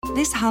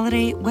This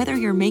holiday, whether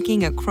you're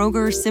making a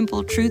Kroger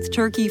Simple Truth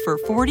turkey for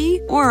 40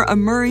 or a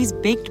Murray's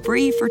Baked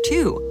Brie for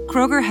 2,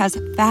 Kroger has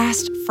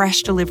fast,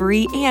 fresh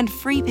delivery and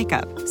free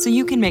pickup, so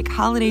you can make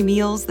holiday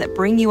meals that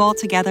bring you all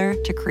together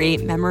to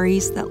create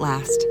memories that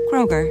last.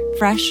 Kroger,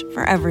 fresh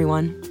for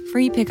everyone.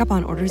 Free pickup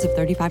on orders of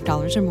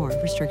 $35 or more.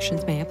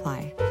 Restrictions may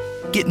apply.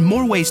 Get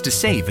more ways to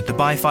save at the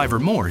Buy 5 or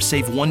More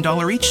Save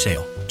 $1 each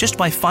sale. Just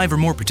buy 5 or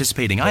more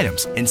participating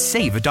items and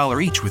save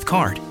 $1 each with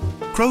card.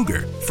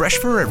 Kroger, fresh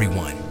for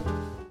everyone.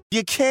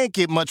 You can't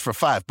get much for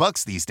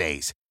 $5 these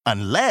days.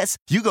 Unless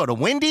you go to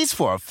Wendy's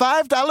for a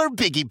 $5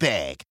 Biggie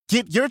Bag.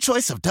 Get your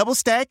choice of Double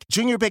Stack,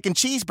 Junior Bacon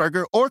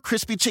Cheeseburger, or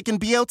Crispy Chicken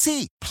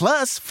BLT.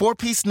 Plus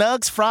 4-piece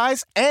nugs,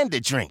 fries, and a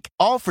drink.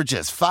 All for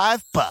just $5.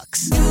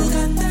 You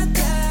got that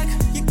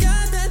bag. You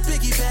got that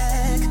Biggie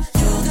Bag. You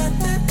got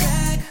that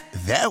bag.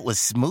 That was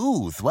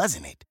smooth,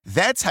 wasn't it?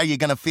 That's how you're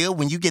going to feel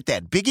when you get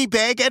that Biggie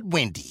Bag at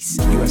Wendy's.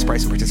 U.S.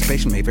 price and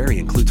participation may vary.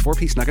 Includes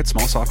 4-piece nuggets,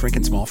 small soft drink,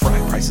 and small fry.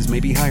 Prices may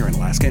be higher in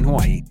Alaska and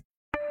Hawaii.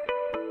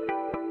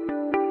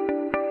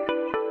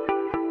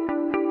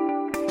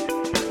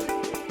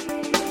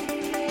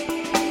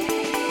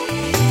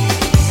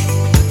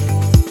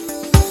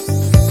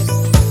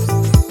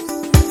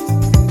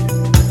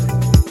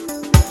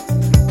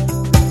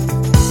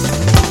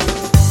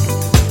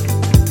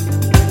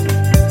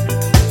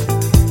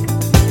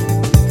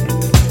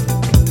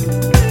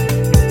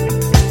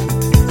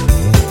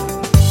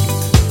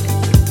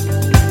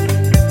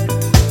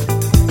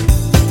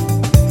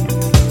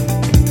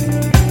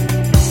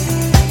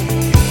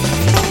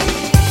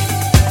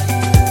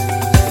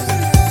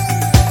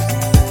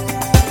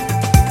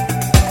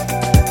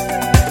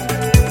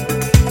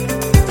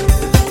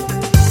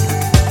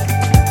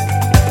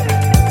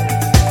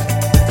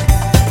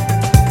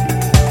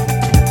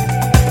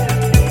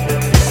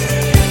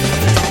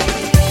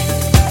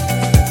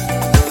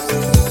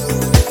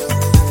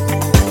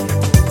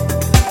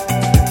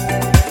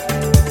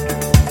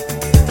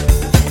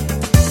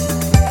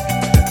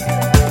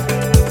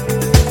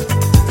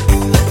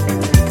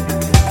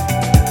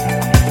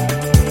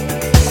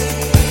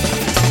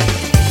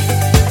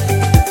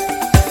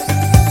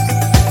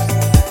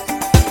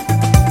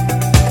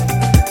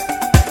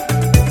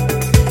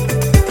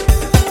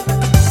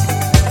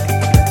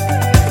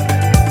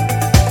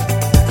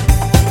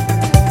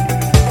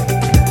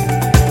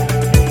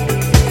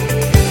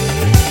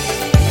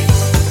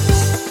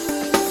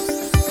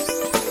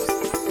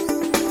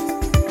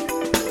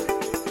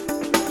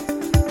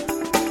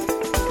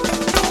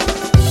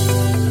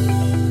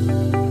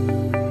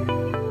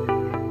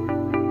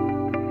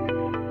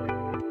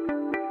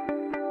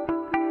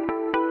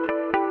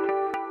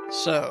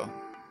 So,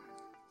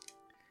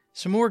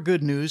 some more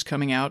good news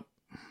coming out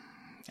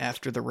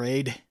after the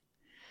raid.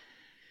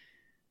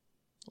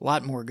 A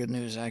lot more good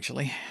news,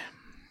 actually.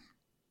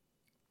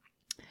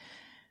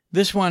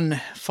 This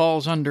one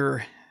falls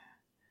under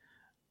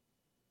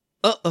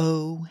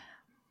uh-oh,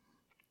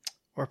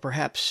 or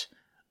perhaps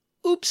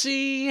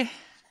oopsie.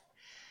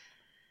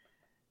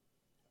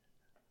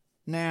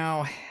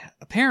 Now,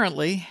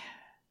 apparently,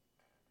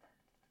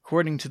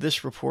 according to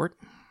this report,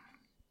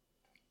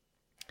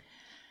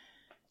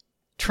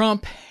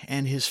 Trump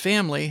and his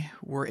family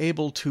were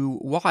able to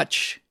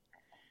watch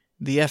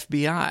the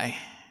FBI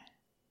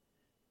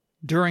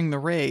during the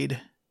raid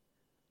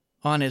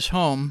on his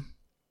home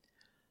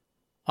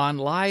on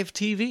live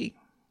TV,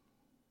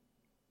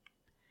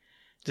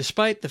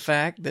 despite the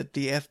fact that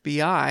the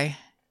FBI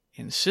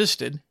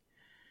insisted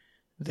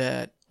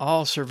that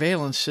all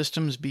surveillance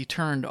systems be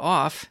turned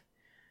off.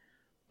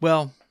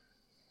 Well,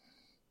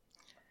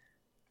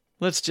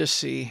 let's just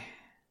see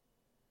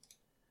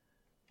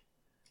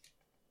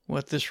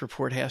what this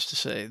report has to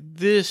say.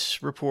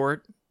 This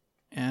report,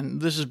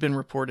 and this has been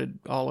reported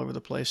all over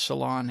the place,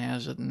 Salon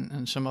has it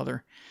and some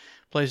other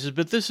places,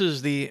 but this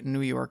is the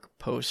New York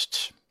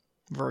Post's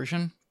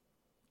version.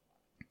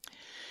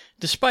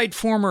 Despite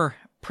former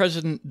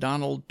President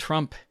Donald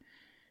Trump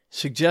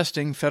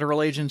suggesting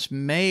federal agents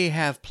may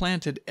have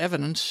planted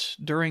evidence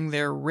during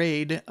their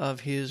raid of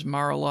his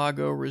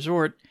Mar-a-Lago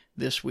resort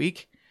this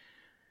week,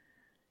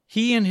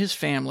 he and his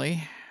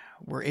family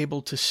were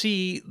able to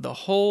see the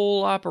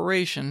whole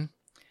operation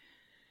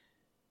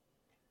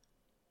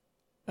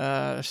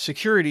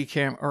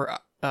operation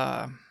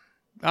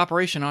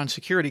on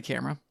security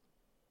camera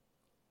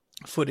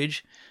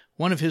footage,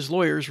 one of his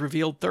lawyers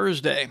revealed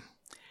Thursday.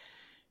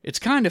 It's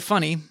kind of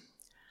funny.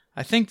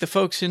 I think the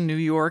folks in New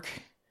York,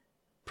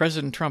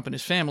 President Trump and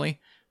his family,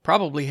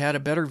 probably had a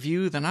better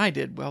view than I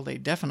did. Well, they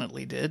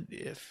definitely did,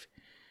 if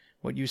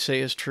what you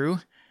say is true,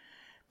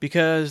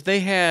 because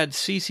they had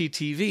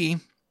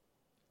CCTV.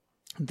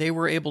 They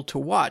were able to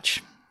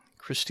watch.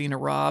 Christina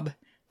Robb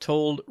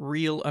told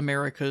Real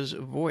America's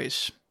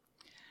Voice.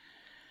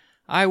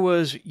 I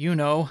was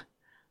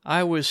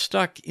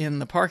stuck in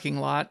the parking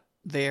lot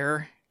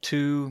there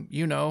to,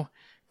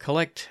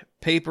 collect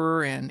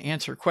paper and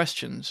answer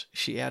questions,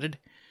 she added.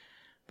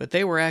 But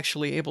they were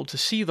actually able to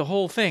see the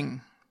whole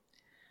thing.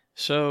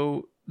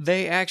 So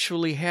they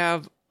actually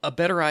have a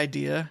better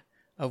idea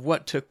of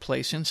what took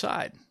place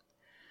inside.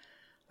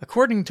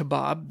 According to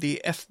Bob,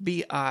 the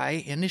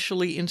FBI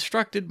initially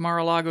instructed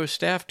Mar-a-Lago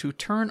staff to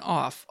turn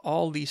off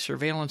all the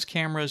surveillance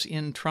cameras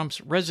in Trump's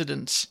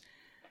residence.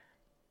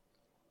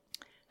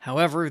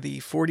 However, the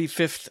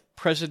 45th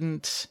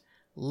president's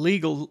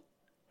legal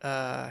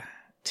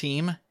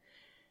team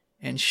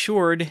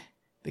ensured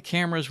the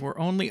cameras were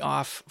only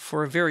off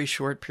for a very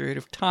short period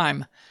of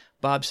time,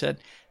 Bob said.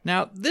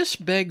 Now, this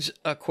begs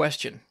a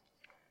question.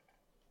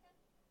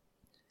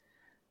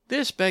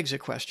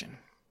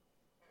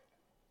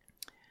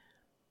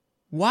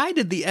 Why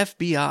did the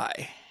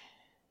FBI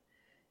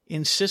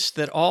insist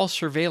that all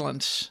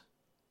surveillance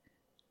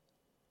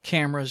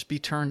cameras be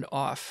turned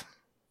off?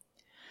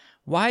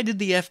 Why did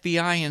the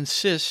FBI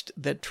insist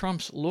that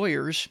Trump's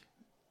lawyers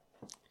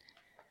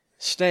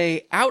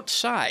stay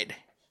outside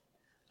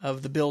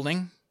of the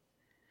building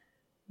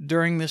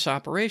during this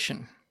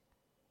operation?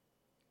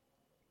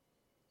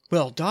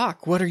 Well,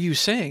 Doc, what are you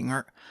saying?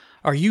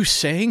 Are you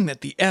saying that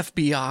the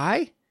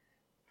FBI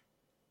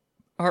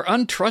are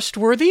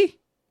untrustworthy?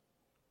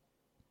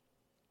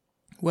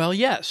 Well,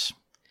 yes.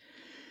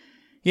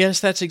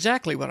 Yes, that's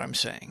exactly what I'm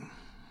saying.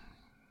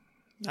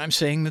 I'm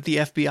saying that the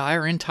FBI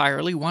are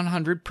entirely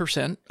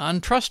 100%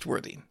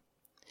 untrustworthy.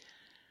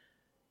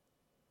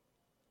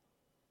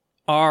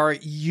 Are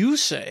you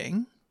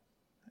saying,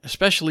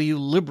 especially you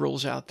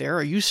liberals out there,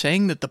 are you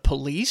saying that the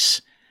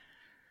police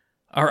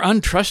are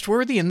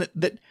untrustworthy and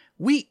that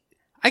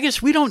I guess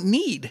we don't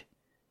need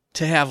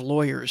to have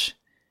lawyers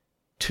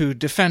to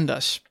defend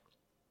us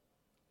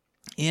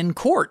in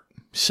court,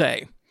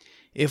 say,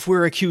 if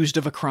we're accused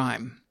of a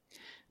crime,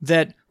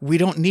 that we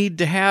don't need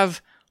to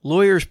have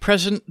lawyers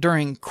present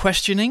during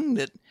questioning,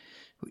 that,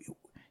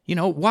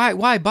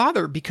 why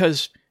bother?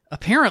 Because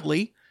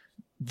apparently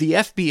the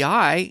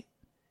FBI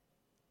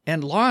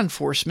and law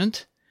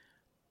enforcement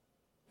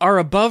are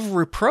above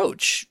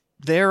reproach.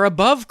 They're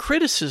above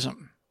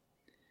criticism.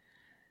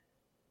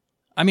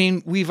 I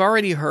mean, we've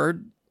already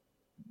heard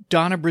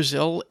Donna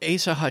Brazile,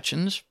 Asa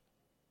Hutchins,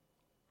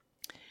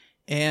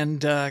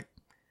 and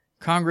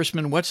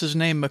Congressman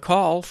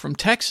McCall from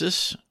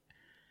Texas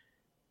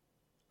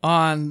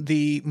on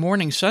the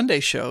morning Sunday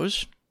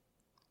shows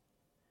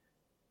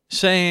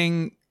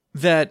saying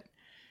that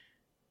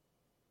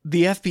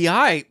the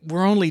FBI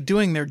were only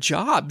doing their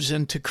jobs,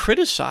 and to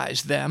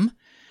criticize them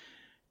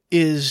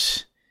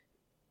is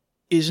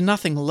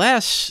nothing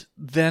less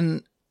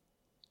than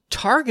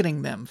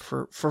targeting them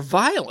for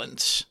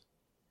violence.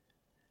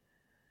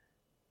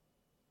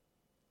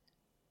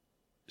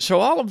 So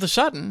all of a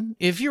sudden,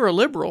 if you're a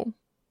liberal,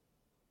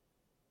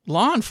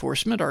 law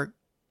enforcement are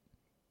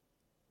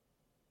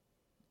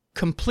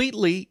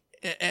completely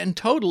and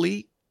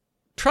totally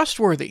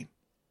trustworthy.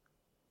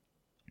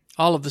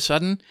 All of a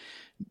sudden,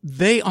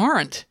 they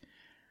aren't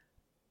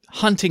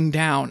hunting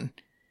down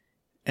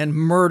and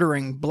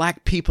murdering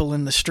black people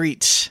in the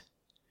streets.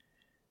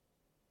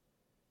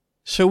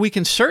 So we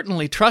can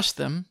certainly trust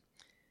them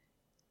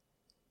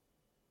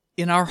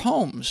in our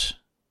homes.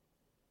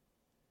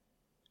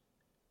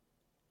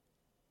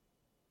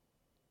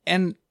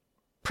 And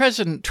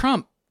President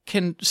Trump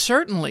can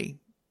certainly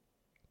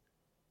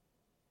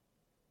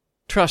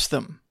trust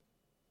them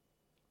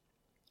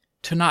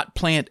to not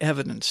plant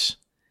evidence,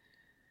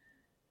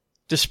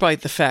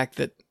 despite the fact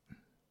that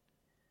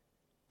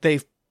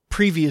they've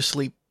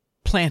previously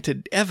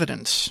planted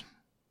evidence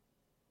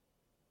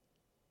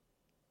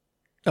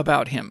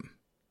about him.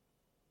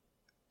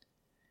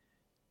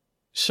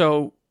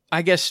 So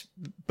I guess,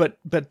 but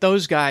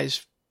those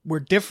guys were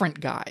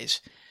different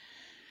guys.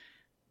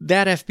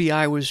 That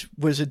FBI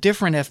was a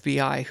different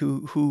FBI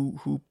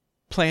who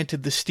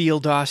planted the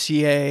Steele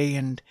dossier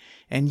and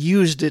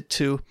used it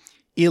to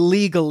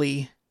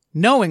illegally,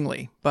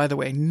 knowingly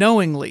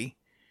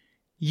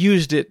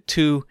used it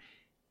to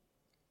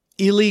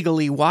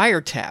illegally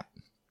wiretap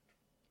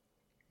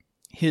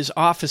his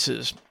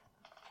offices,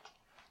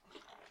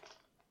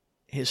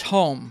 his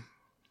home,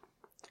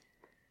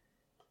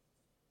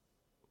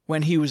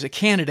 when he was a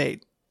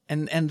candidate,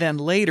 and then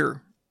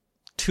later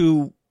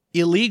to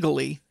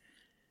illegally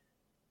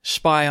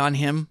spy on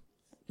him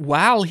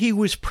while he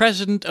was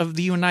President of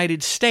the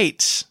United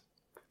States.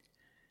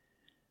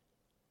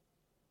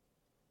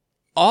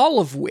 All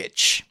of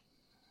which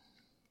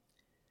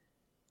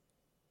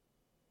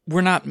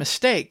were not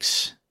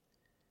mistakes.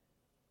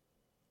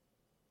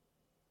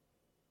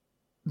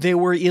 They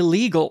were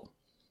illegal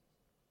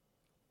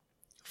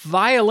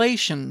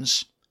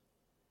violations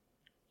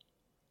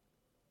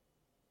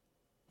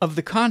of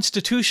the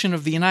Constitution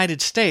of the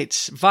United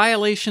States,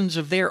 violations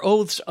of their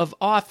oaths of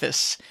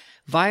office,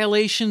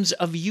 violations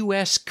of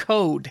U.S.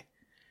 code.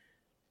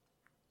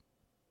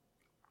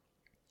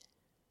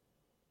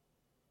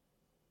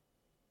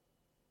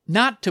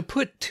 Not to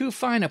put too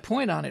fine a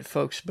point on it,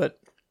 folks, but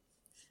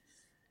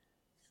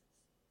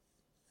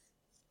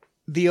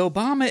the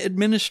Obama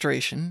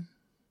administration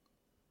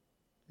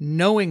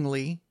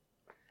knowingly,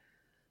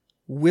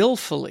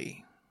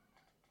 willfully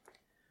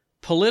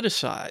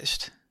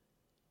politicized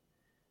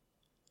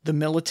the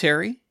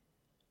military,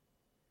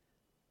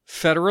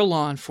 federal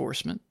law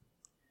enforcement,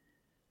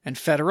 and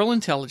federal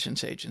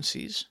intelligence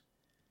agencies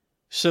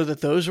so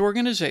that those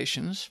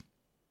organizations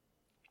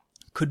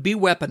could be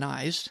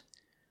weaponized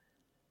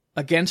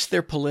against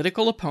their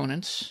political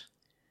opponents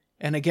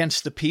and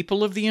against the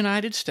people of the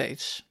United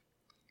States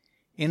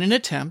in an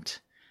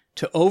attempt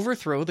to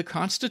overthrow the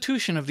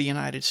Constitution of the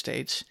United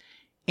States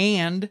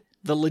and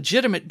the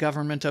legitimate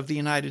government of the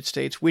United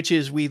States, which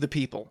is we the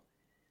people.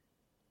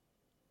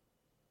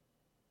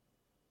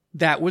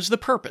 That was the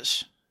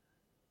purpose.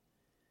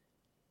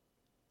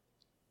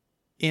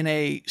 In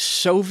a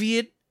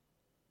Soviet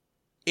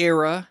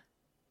era,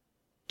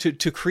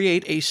 to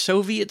create a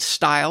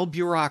Soviet-style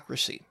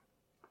bureaucracy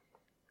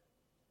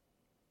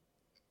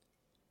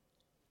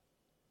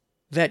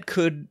that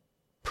could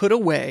put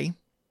away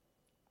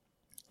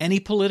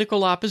any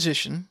political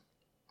opposition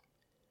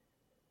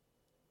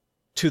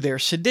to their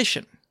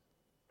sedition.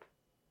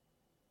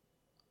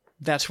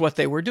 That's what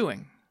they were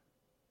doing.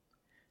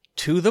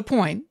 To the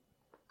point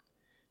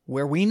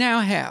where we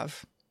now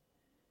have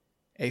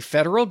a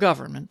federal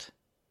government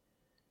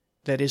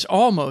that is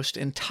almost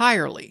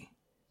entirely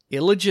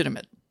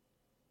illegitimate,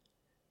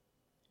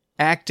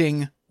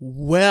 acting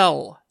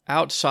well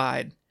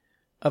outside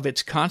of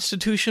its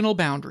constitutional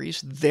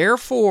boundaries,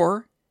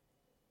 therefore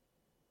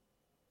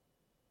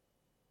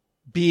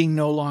being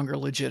no longer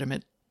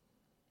legitimate,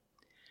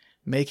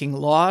 making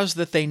laws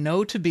that they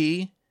know to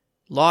be,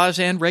 laws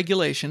and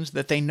regulations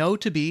that they know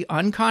to be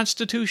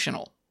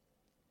unconstitutional,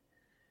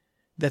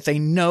 that they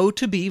know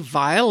to be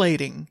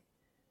violating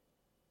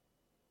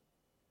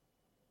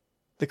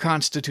the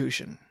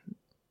Constitution,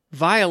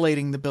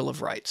 violating the Bill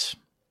of Rights.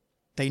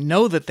 They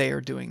know that they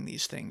are doing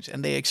these things,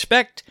 and they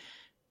expect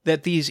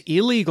that these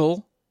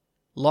illegal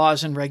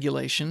laws and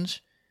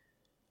regulations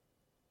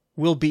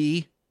will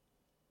be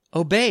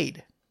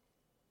obeyed.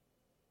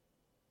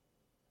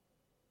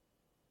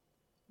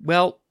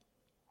 Well,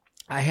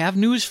 I have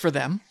news for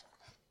them.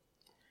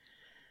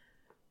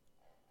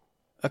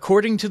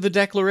 According to the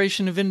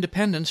Declaration of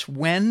Independence,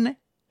 when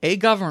a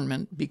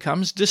government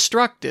becomes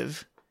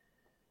destructive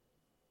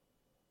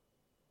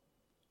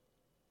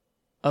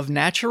of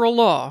natural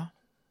law,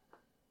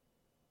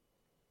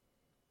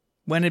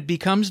 when it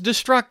becomes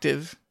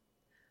destructive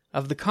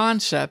of the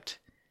concept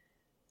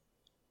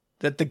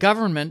that the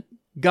government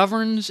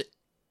governs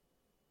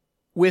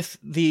with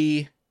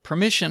the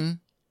permission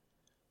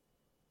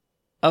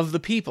of the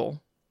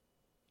people,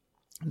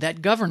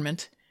 that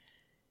government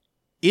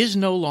is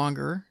no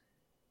longer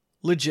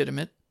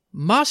legitimate,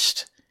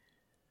 must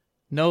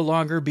no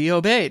longer be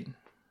obeyed.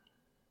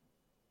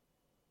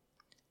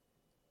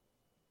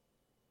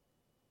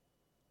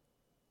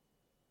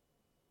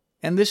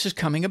 And this is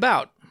coming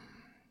about.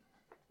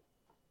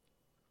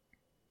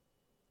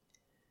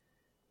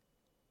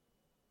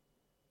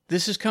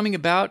 This is coming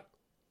about,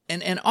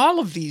 and all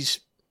of these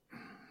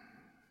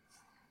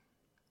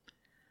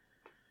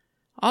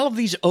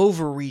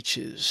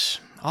overreaches,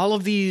 all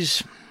of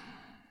these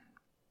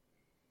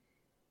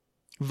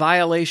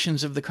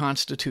violations of the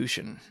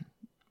Constitution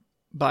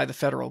by the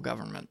federal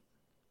government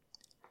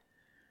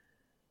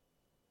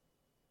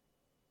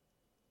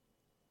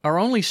are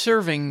only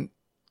serving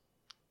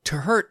to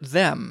hurt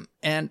them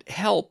and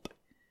help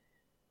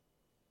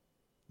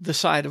the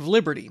side of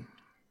liberty.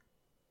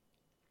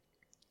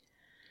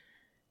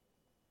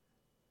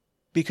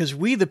 Because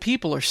we, the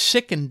people, are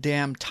sick and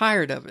damn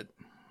tired of it.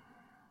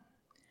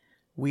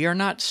 We are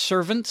not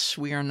servants.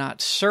 We are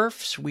not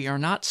serfs. We are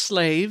not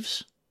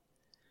slaves.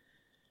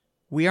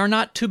 We are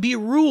not to be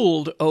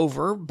ruled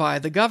over by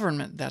the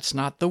government. That's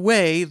not the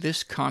way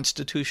this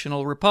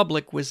constitutional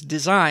republic was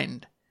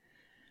designed.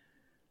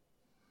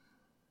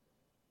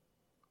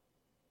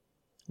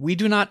 We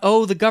do not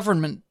owe the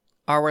government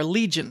our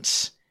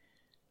allegiance.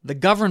 The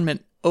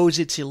government owes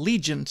its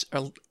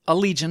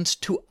allegiance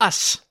to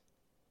us,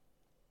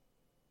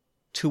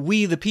 to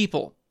we the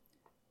people.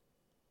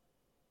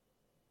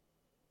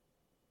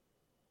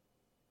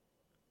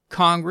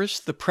 Congress,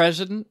 the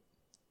President,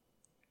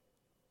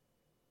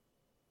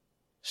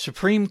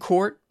 Supreme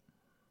Court,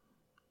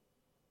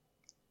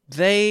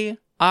 they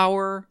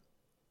are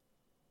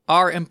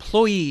our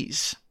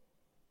employees.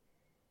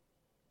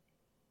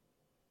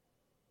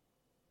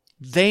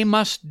 They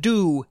must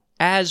do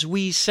as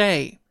we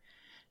say.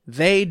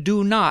 They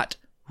do not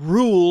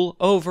rule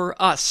over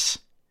us.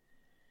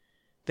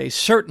 They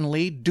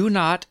certainly do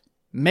not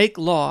make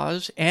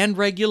laws and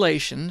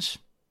regulations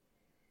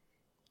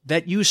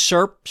that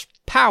usurp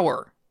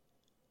power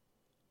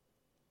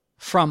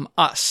from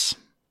us.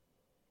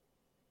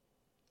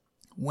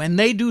 When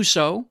they do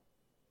so,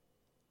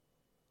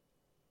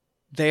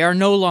 they are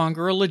no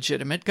longer a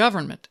legitimate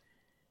government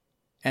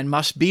and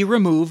must be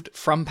removed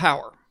from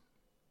power.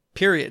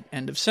 Period.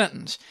 End of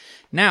sentence.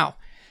 Now,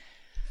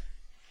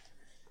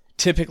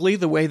 typically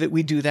the way that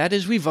we do that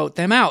is we vote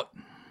them out.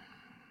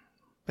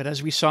 But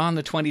as we saw in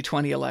the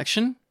 2020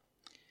 election,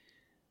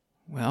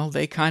 well,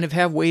 they kind of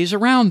have ways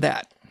around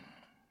that.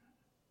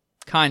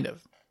 Kind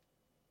of.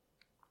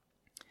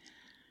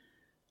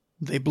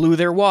 They blew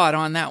their wad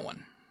on that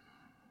one.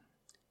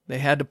 They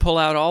had to pull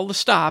out all the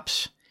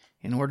stops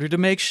in order to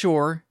make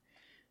sure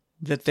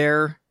that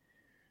their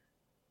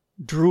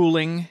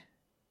drooling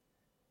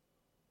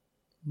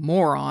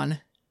moron,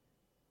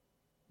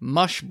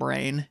 mush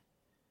brain,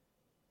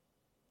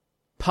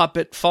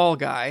 puppet fall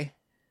guy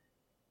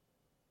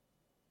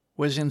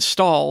was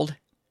installed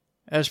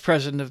as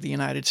President of the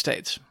United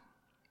States.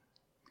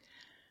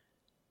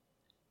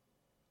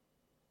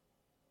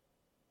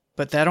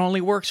 But that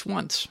only works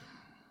once.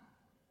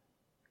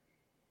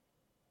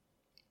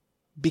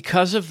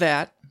 Because of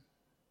that,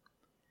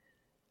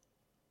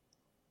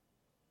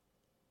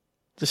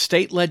 the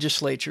state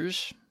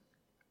legislatures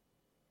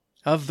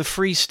of the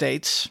free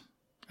states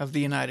of the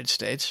United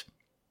States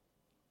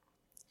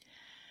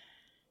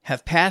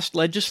have passed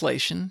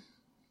legislation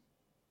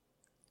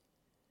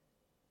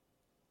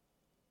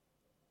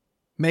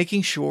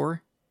making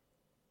sure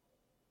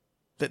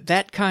that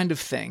that kind of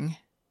thing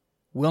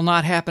will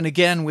not happen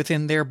again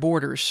within their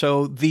borders.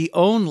 So the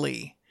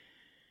only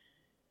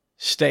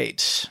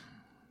states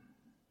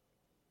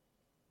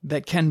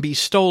that can be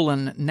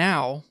stolen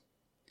now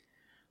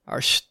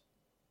are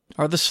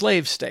the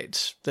slave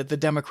states that the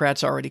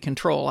Democrats already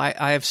control.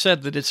 I have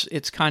said that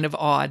it's kind of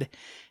odd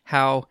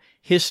how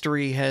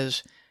history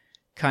has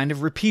kind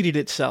of repeated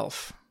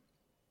itself,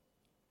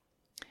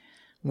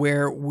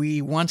 where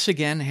we once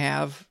again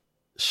have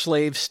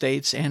slave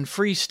states and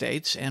free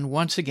states, and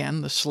once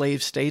again the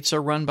slave states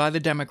are run by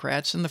the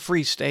Democrats and the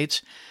free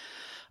states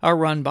are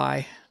run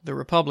by the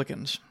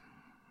Republicans.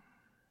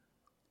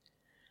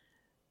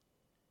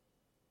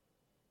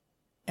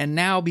 And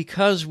now,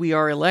 because we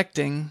are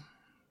electing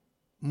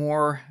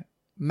more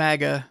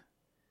MAGA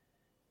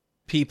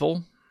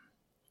people,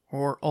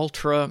 or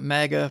ultra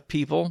MAGA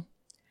people,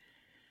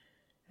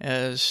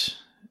 as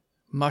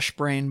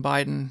Mushbrain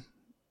Biden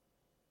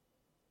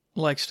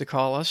likes to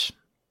call us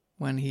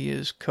when he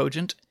is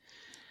cogent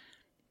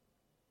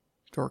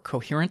or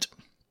coherent,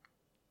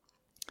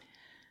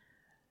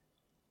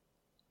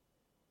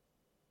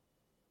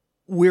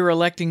 we're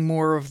electing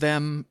more of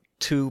them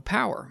to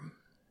power.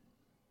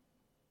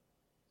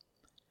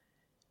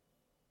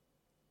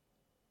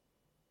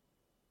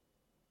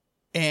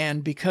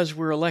 And because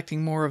we're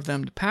electing more of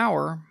them to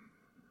power,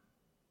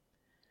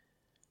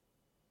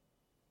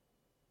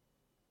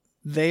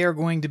 they are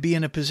going to be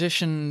in a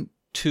position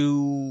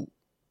to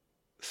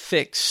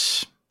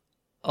fix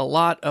a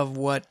lot of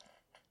what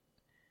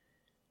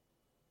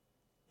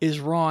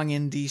is wrong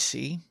in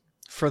D.C.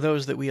 for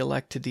those that we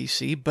elect to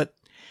D.C. But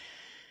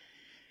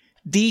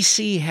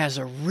D.C. has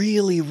a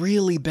really,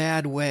 really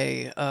bad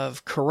way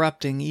of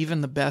corrupting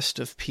even the best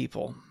of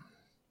people.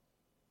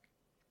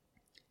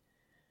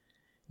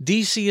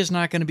 D.C. is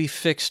not going to be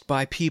fixed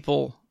by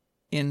people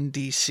in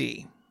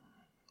D.C.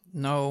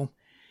 No,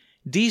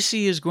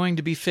 D.C. is going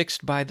to be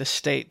fixed by the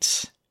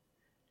states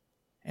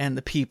and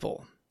the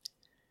people.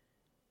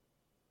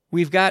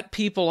 We've got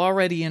people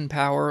already in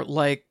power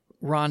like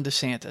Ron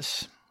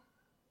DeSantis.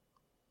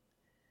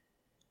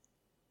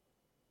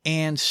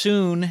 And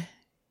soon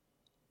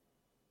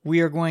we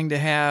are going to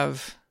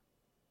have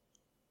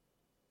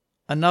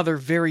another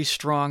very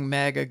strong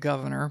MAGA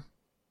governor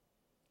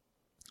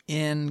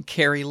in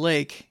Kari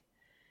Lake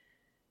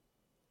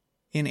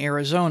in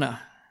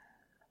Arizona,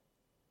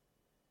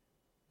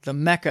 the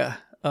mecca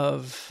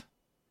of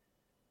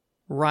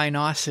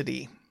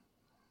rhinosity,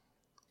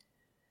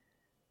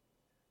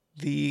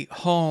 the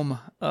home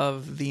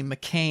of the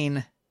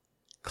McCain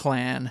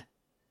clan.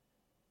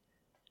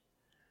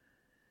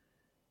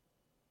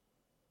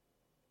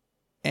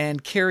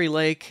 And Kari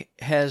Lake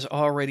has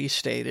already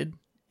stated,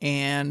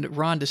 and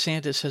Ron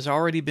DeSantis has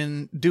already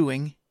been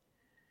doing,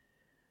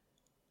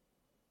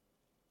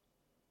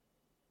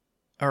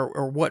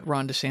 or what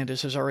Ron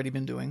DeSantis has already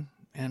been doing,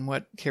 and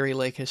what Kari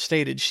Lake has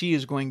stated she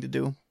is going to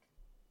do,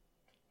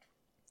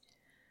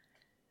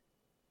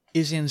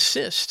 is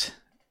insist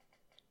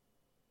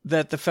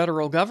that the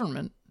federal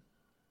government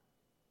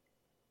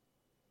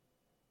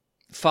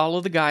follow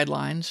the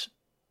guidelines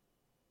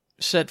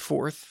set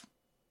forth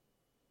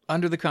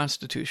under the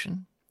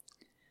Constitution,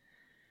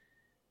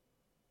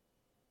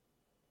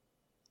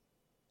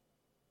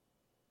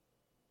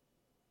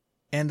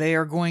 and they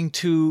are going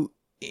to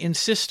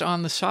insist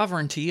on the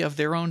sovereignty of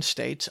their own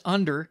states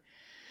under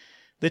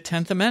the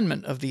 10th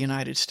Amendment of the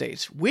United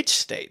States, which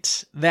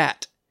states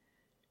that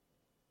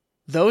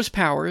those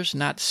powers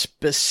not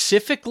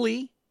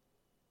specifically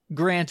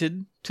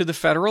granted to the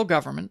federal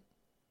government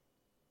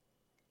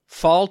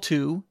fall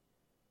to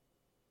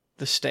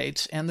the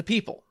states and the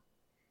people.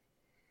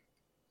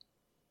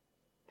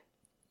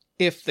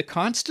 If the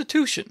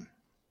Constitution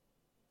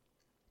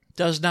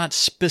does not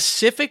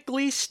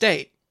specifically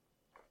state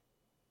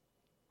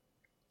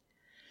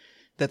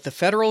that the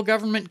federal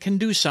government can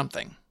do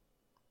something,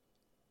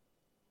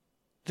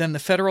 then the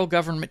federal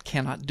government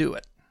cannot do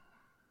it.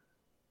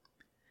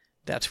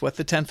 That's what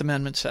the 10th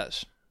Amendment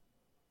says.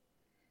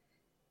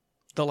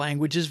 The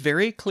language is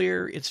very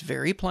clear. It's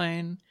very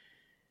plain.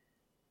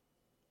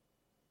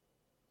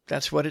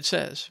 That's what it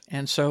says.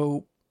 And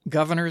so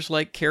governors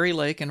like Kari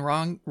Lake and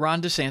Ron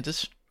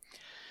DeSantis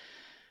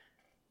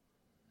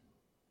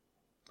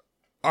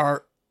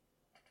are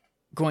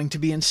going to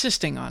be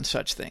insisting on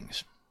such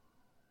things.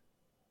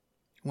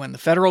 When the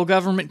federal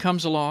government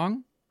comes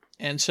along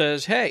and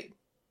says, hey,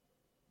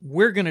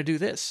 we're going to do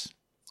this,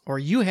 or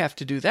you have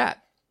to do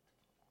that,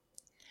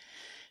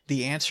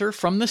 the answer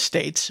from the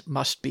states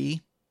must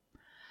be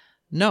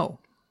no.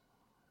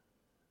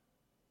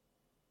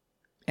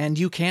 And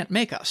you can't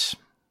make us.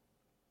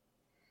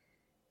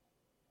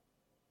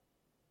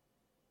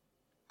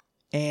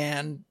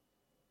 And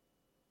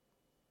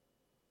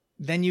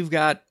then you've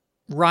got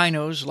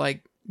rhinos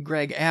like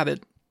Greg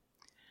Abbott,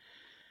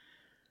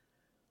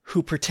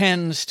 who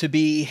pretends to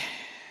be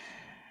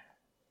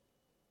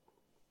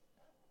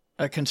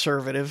a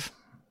conservative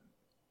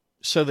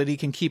so that he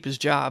can keep his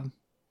job.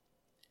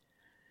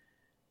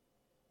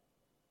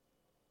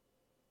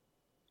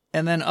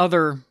 And then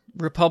other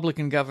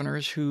Republican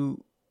governors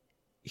who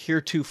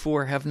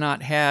heretofore have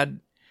not had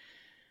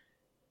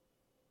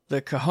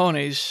the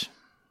cojones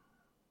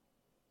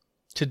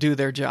to do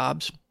their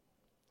jobs.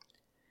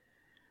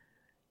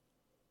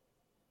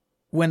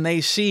 When they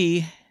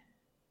see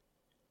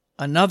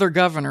another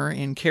governor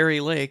in Kerry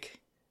Lake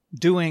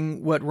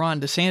doing what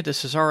Ron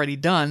DeSantis has already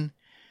done,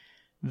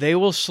 they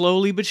will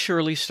slowly but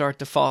surely start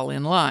to fall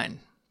in line.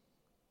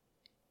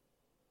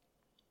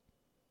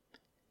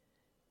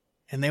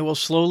 And they will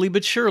slowly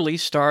but surely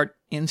start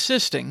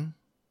insisting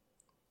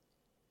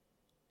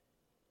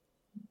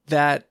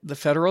that the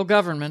federal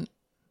government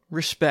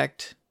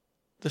respect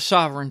the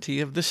sovereignty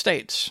of the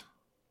states.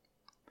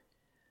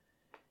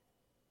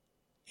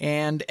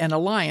 And an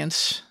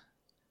alliance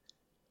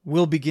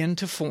will begin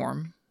to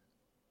form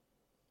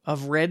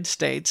of red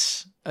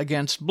states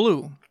against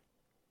blue.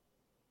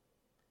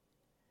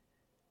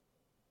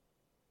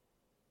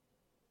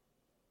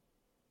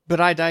 But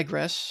I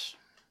digress.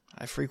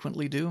 I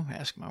frequently do.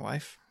 Ask my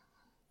wife.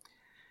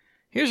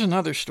 Here's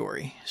another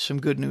story. Some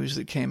good news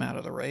that came out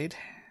of the raid.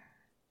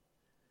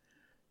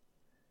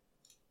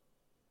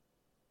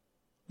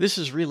 This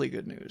is really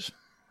good news.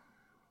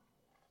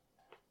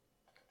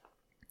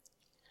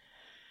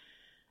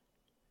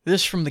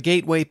 This from the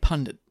Gateway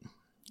Pundit.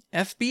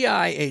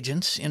 FBI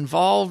agents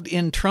involved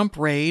in Trump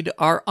raid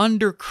are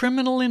under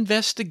criminal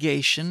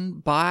investigation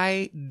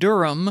by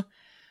Durham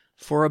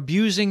for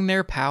abusing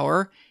their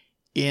power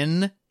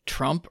in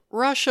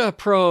Trump-Russia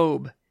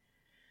probe.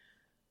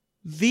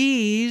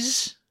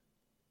 These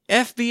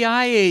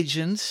FBI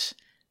agents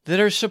that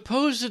are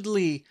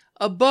supposedly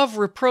above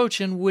reproach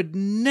and would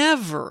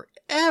never,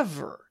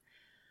 ever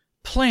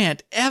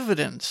plant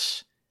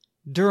evidence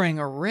during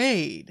a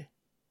raid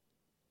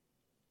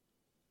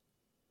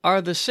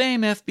are the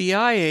same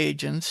FBI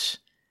agents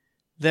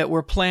that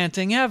were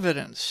planting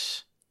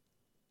evidence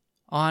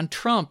on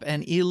Trump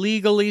and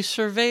illegally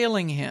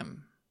surveilling him.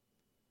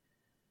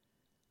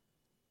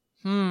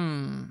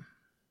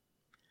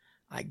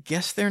 I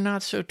guess they're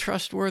not so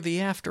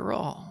trustworthy after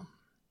all.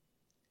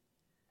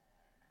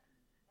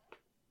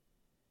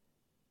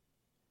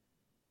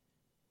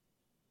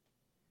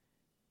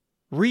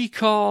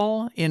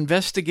 Recall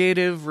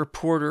investigative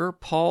reporter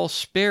Paul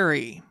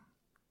Sperry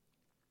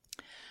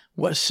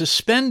was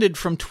suspended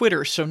from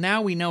Twitter, so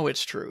now we know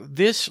it's true.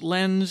 This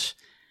lends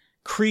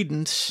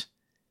credence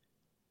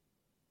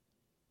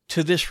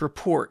to this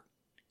report.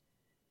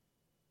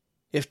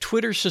 If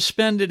Twitter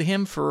suspended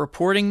him for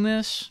reporting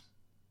this,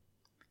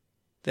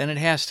 then it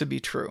has to be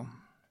true.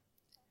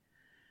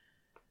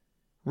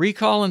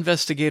 Recall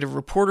investigative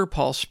reporter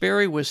Paul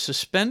Sperry was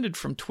suspended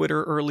from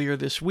Twitter earlier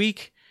this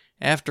week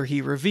after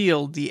he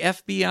revealed the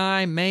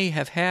FBI may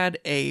have had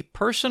a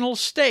personal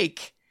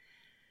stake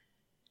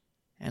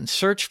and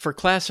searched for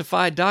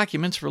classified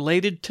documents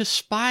related to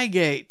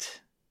Spygate.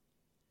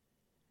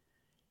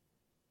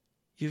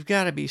 You've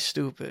got to be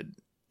stupid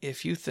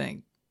if you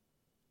think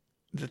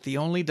that the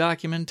only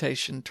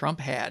documentation Trump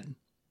had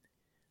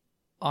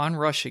on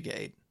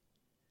Russiagate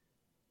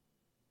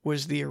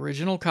was the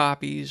original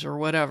copies or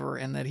whatever,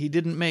 and that he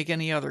didn't make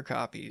any other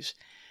copies,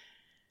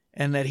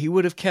 and that he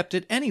would have kept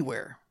it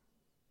anywhere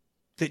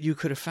that you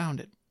could have found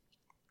it.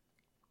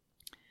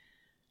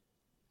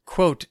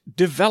 Quote,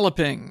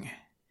 developing.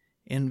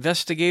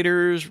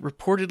 Investigators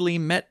reportedly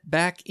met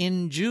back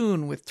in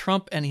June with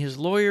Trump and his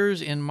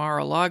lawyers in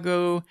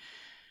Mar-a-Lago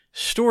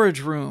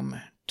storage room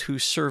to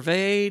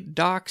survey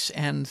docs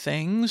and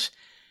things.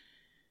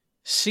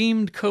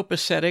 Seemed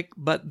copacetic,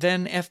 but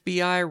then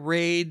FBI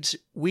raids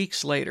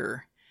weeks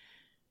later.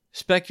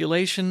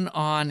 Speculation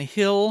on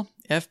Hill,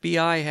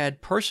 FBI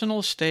had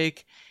personal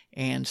stake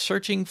and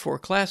searching for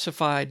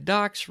classified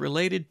docs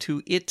related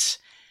to its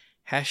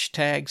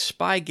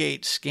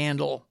 #Spygate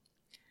scandal.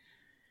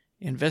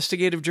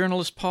 Investigative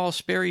journalist Paul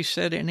Sperry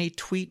said in a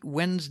tweet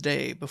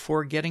Wednesday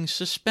before getting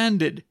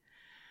suspended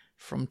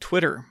from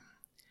Twitter.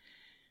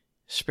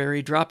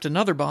 Sperry dropped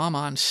another bomb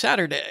on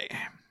Saturday.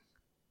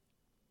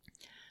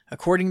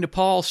 According to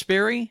Paul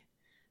Sperry,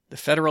 the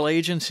federal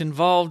agents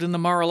involved in the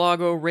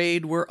Mar-a-Lago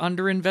raid were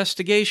under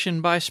investigation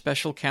by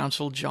special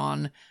counsel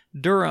John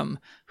Durham,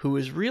 who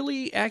is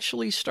really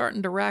actually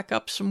starting to rack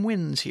up some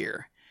wins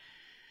here.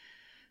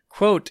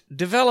 Quote,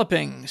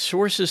 developing.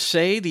 Sources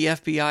say the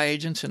FBI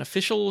agents and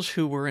officials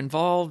who were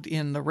involved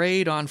in the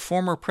raid on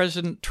former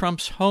President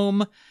Trump's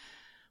home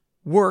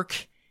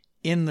work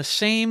in the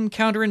same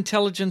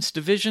counterintelligence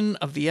division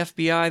of the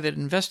FBI that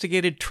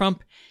investigated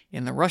Trump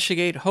in the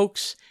Russiagate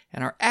hoax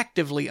and are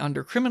actively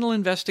under criminal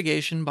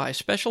investigation by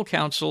special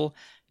counsel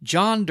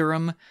John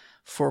Durham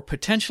for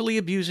potentially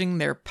abusing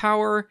their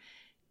power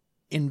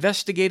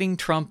investigating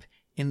Trump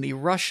in the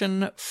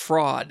Russian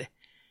fraud,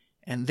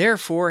 and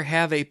therefore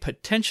have a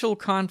potential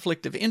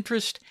conflict of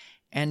interest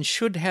and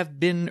should have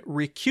been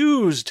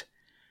recused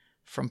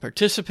from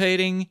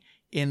participating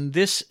in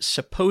this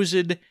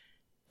supposed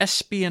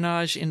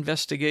espionage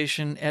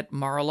investigation at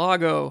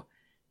Mar-a-Lago,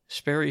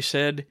 Sperry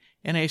said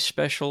in a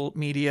special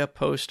media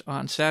post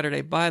on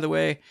Saturday. By the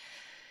way,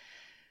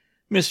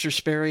 Mr.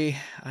 Sperry,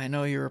 I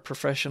know you're a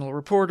professional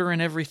reporter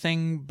and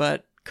everything,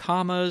 but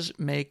commas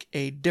make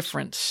a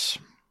difference.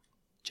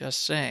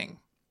 Just saying.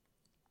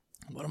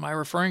 What am I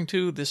referring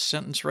to? This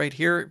sentence right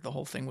here. The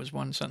whole thing was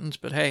one sentence,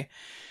 but hey,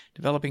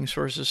 developing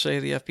sources say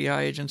the FBI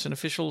agents and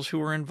officials who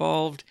were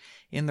involved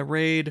in the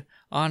raid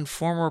on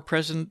former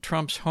President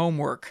Trump's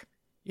homework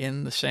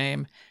in the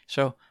same,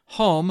 so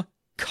home,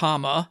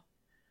 comma,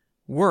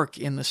 work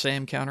in the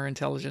same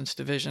counterintelligence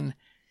division.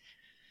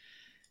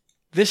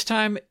 This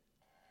time,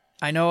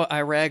 I know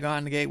I rag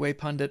on the Gateway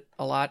Pundit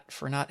a lot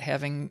for not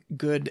having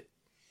good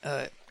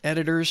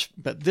editors,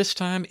 but this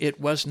time it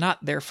was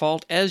not their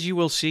fault, as you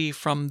will see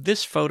from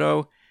this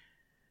photo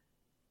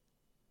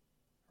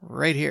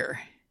right here.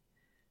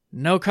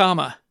 No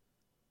comma.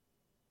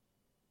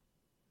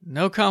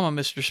 No comma,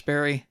 Mr.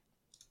 Sperry.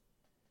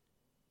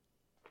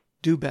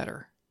 Do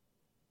better.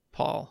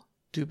 Paul,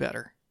 do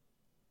better.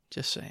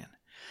 Just saying.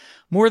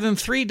 More than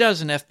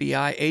 36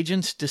 FBI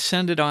agents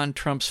descended on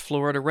Trump's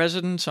Florida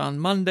residence on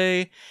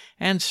Monday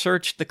and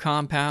searched the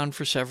compound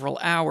for several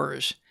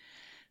hours.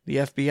 The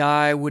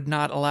FBI would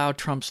not allow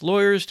Trump's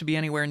lawyers to be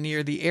anywhere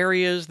near the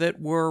areas that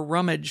were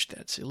rummaged.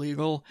 That's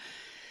illegal.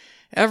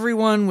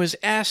 Everyone was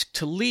asked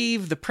to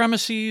leave the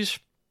premises.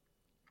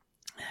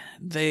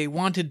 They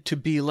wanted to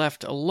be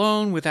left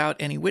alone without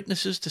any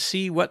witnesses to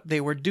see what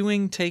they were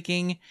doing,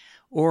 taking,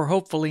 or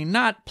hopefully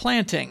not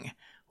planting.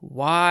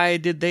 Why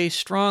did they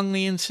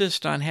strongly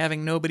insist on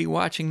having nobody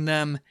watching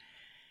them?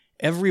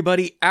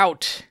 Everybody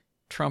out,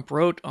 Trump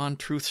wrote on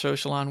Truth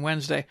Social on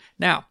Wednesday.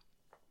 Now,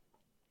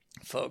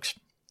 folks,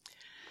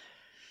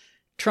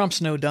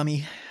 Trump's no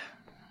dummy.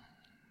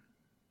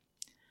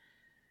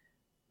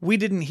 We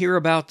didn't hear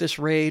about this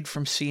raid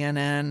from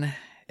CNN,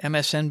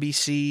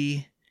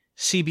 MSNBC,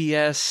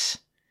 CBS,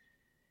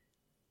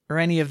 or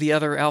any of the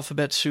other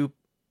alphabet soup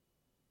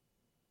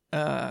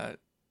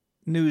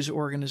news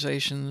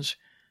organizations.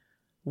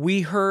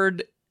 We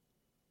heard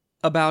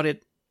about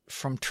it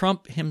from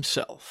Trump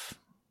himself.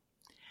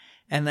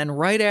 And then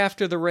right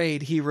after the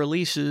raid, he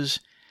releases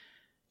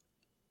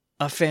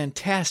a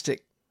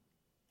fantastic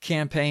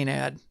campaign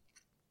ad.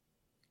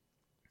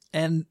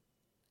 And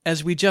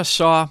as we just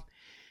saw,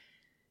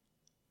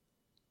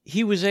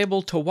 he was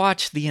able to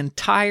watch the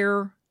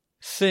entire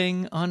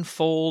thing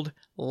unfold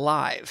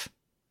live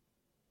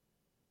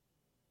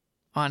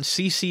on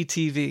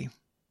CCTV.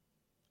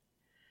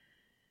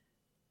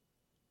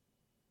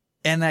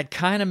 And that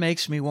kind of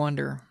makes me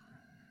wonder,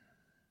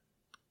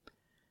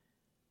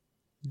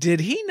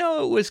 did he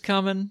know it was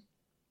coming?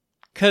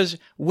 Because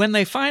when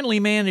they finally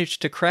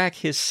managed to crack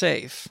his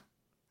safe,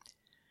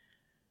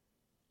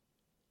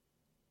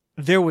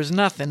 there was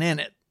nothing in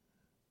it.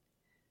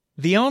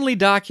 The only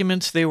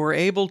documents they were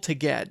able to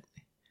get,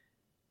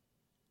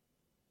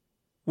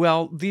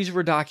 well, these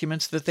were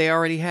documents that they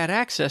already had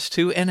access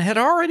to and had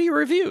already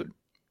reviewed.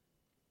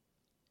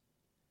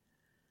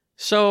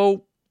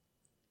 So,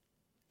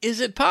 is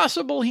it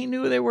possible he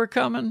knew they were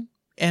coming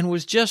and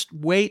was just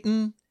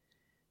waiting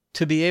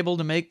to be able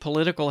to make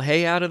political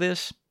hay out of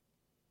this?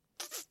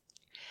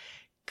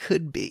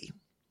 Could be.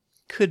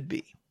 Could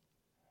be.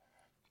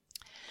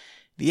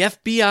 The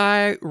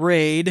FBI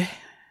raid.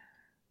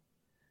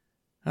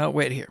 Oh,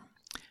 wait here.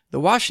 The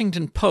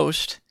Washington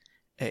Post,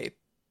 a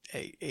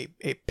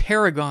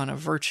paragon of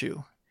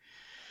virtue,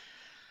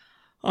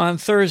 on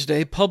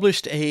Thursday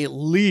published a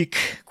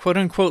leak,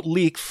 quote-unquote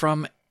leak,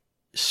 from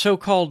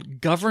so-called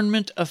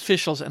government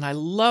officials. And I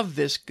love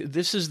this.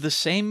 This is the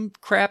same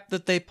crap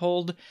that they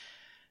pulled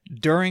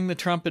during the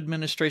Trump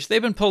administration.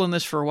 They've been pulling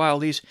this for a while.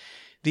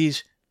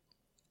 These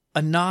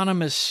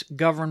anonymous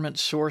government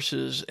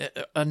sources,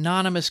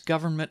 anonymous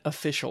government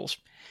officials.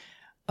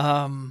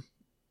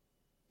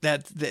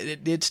 That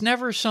it's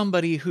never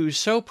somebody who's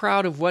so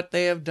proud of what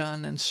they have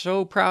done and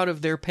so proud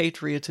of their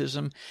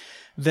patriotism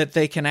that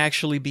they can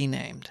actually be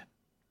named.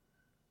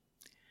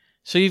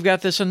 So you've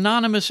got this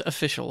anonymous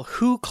official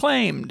who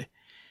claimed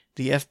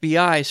the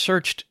FBI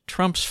searched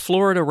Trump's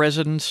Florida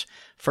residence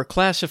for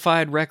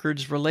classified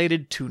records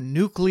related to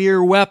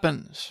nuclear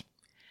weapons.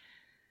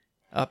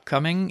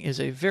 Upcoming is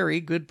a very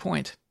good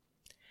point.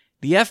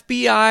 The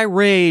FBI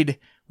raid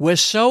was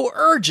so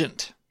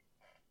urgent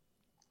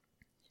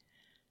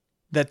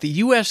that the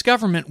U.S.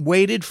 government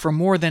waited for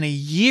more than a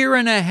year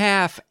and a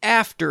half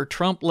after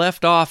Trump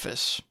left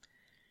office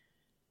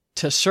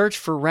to search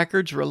for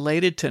records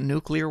related to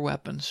nuclear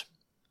weapons.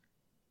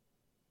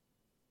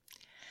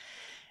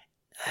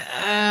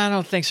 I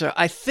don't think so.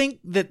 I think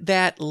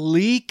that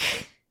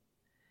leak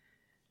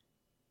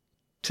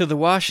to the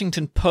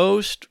Washington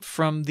Post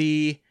from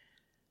the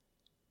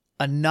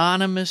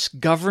anonymous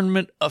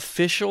government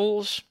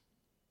officials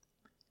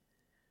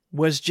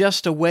was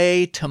just a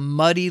way to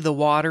muddy the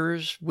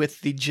waters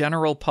with the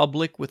general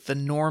public, with the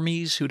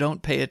normies who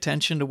don't pay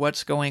attention to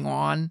what's going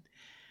on,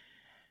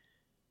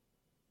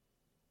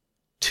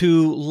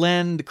 to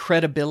lend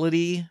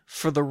credibility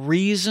for the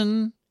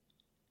reason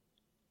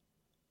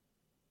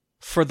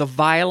for the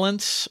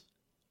violence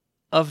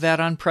of that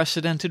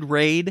unprecedented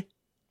raid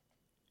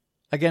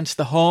against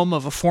the home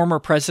of a former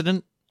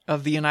president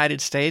of the United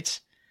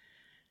States.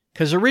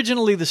 Because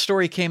originally the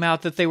story came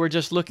out that they were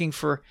just looking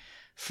for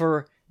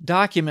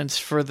documents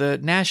for the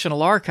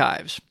National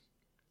Archives.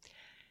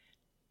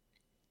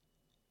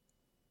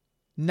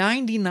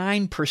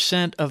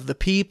 99% of the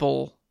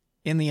people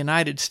in the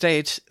United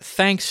States,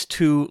 thanks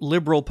to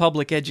liberal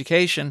public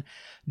education,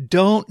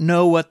 don't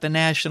know what the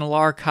National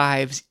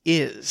Archives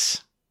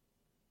is.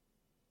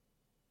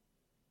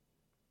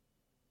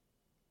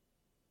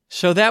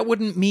 So that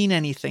wouldn't mean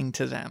anything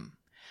to them.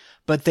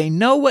 But they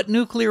know what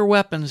nuclear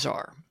weapons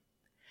are.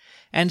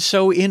 And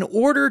so in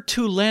order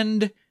to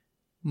lend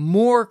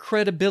more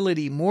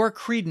credibility, more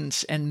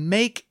credence, and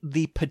make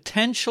the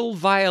potential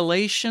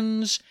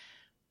violations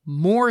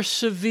more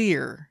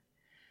severe,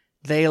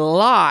 they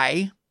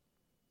lie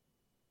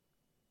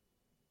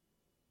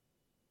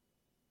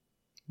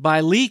by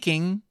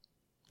leaking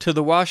to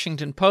the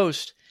Washington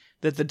Post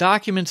that the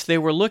documents they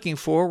were looking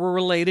for were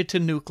related to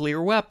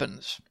nuclear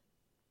weapons.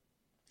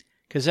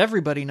 Because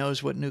everybody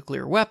knows what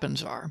nuclear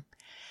weapons are.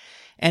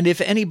 And if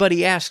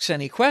anybody asks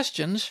any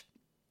questions,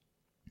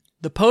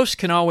 the Post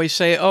can always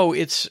say, oh,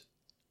 it's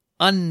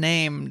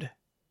unnamed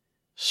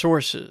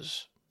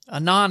sources,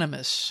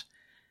 anonymous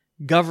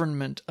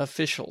government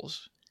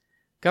officials.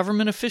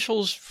 Government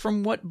officials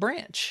from what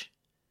branch?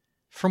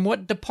 From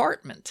what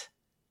department?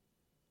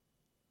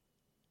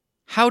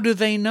 How do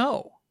they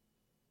know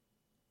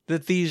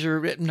that these are...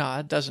 No,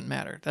 it doesn't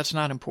matter. That's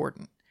not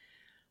important.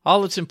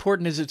 All that's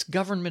important is it's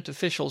government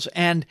officials,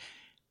 and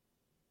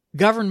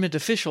government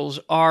officials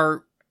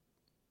are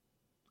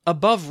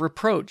above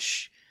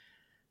reproach,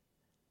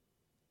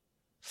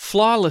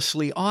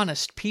 flawlessly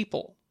honest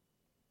people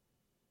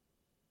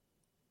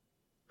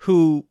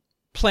who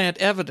plant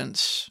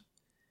evidence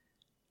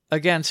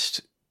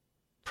against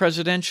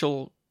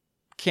presidential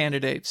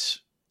candidates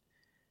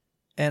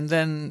and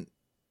then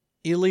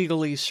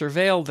illegally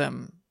surveil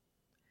them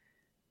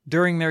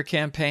during their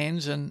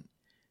campaigns and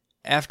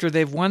after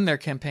they've won their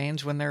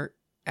campaigns when they're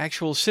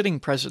actual sitting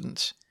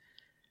presidents.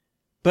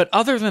 But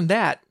other than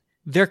that,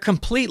 they're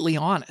completely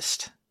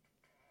honest.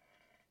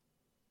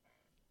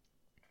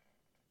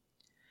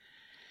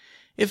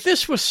 If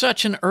this was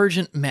such an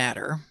urgent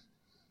matter,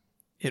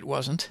 it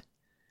wasn't,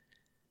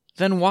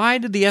 then why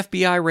did the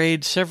FBI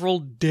raid several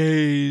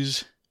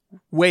days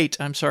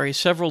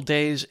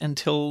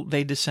until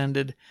they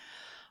descended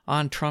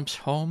on Trump's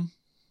home?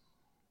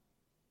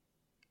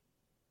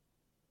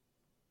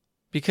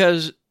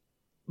 Because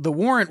the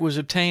warrant was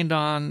obtained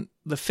on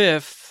the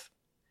 5th,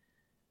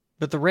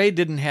 but the raid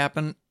didn't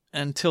happen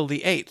until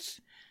the 8th.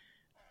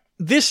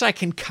 This I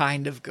can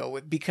kind of go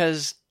with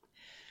because...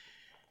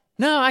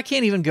 No, I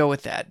can't even go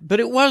with that.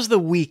 But it was the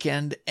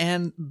weekend,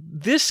 and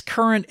this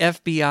current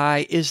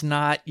FBI is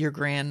not your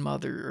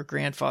grandmother or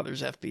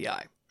grandfather's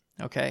FBI,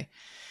 okay?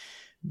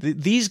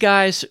 These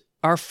guys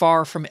are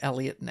far from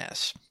Elliot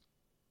Ness.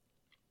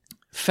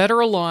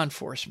 Federal law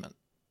enforcement,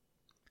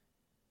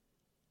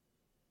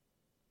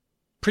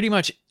 pretty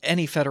much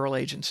any federal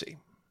agency,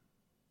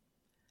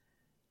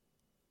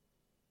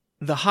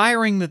 the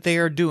hiring that they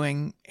are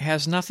doing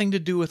has nothing to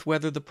do with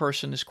whether the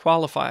person is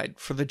qualified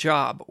for the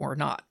job or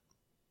not.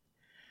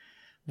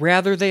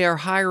 Rather, they are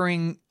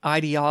hiring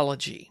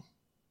ideology.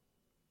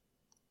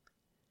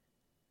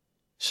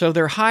 So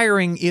they're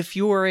hiring if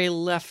you are a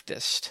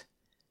leftist,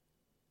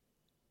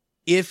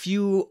 if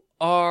you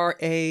are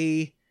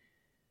a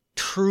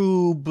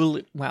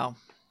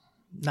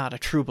not a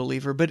true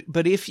believer,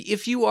 but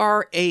if you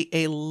are a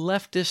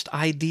leftist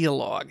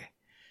ideologue,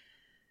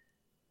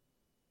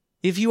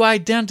 if you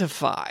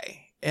identify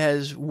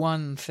as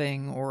one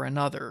thing or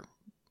another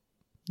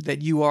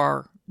that you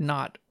are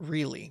not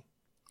really,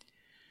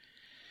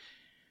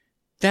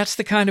 that's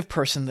the kind of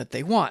person that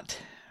they want.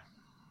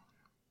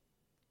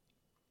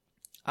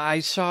 I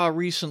saw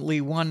recently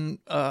one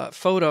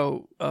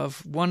photo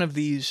of one of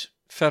these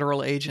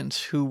federal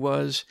agents who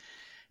was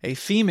a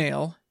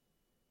female,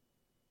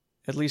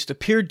 at least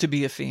appeared to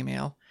be a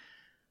female,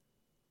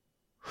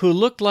 who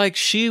looked like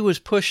she was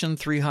pushing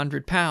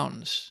 300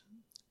 pounds.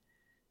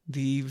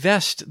 The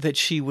vest that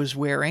she was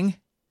wearing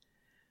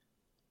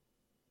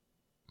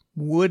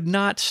would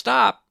not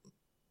stop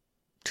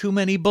too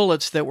many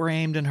bullets that were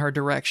aimed in her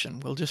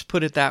direction. We'll just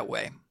put it that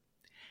way.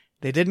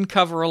 They didn't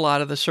cover a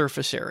lot of the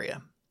surface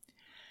area.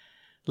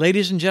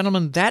 Ladies and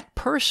gentlemen, that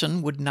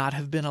person would not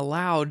have been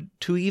allowed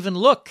to even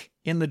look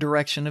in the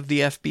direction of the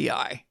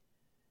FBI,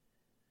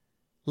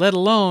 let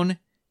alone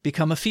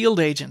become a field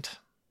agent.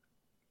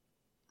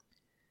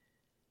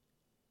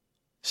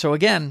 So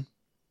again,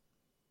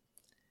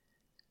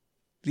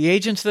 the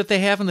agents that they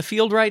have in the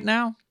field right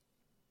now,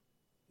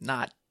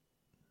 not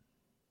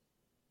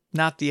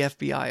the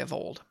FBI of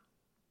old.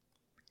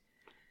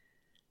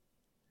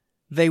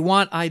 They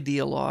want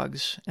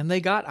ideologues, and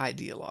they got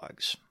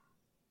ideologues.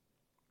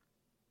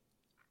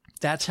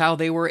 That's how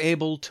they were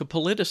able to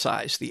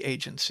politicize the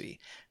agency.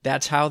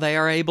 That's how they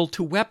are able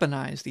to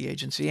weaponize the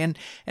agency. And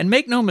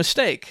make no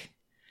mistake,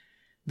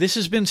 this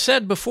has been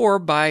said before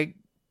by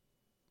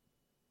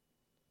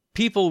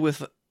people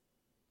with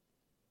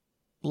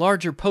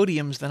larger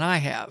podiums than I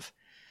have,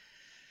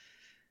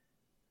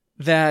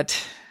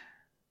 that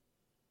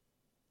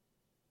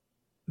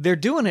they're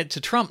doing it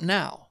to Trump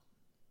now.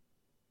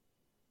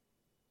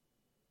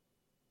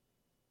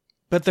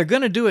 But they're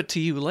going to do it to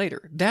you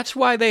later. That's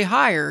why they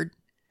hired,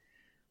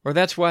 or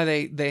that's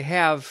why they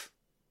have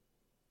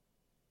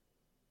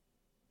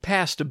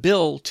passed a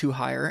bill to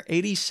hire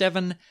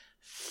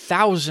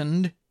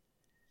 87,000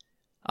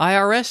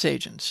 IRS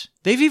agents.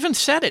 They've even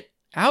said it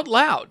out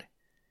loud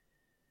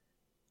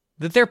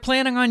that they're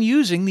planning on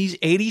using these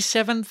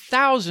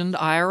 87,000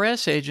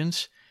 IRS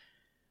agents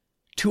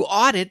to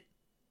audit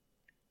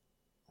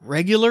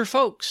regular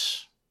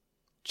folks,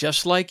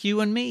 just like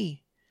you and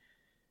me.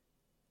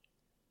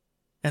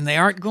 And they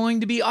aren't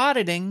going to be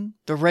auditing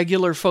the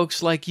regular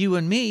folks like you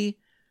and me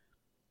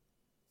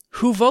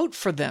who vote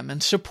for them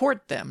and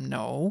support them.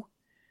 No,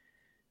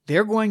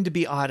 they're going to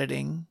be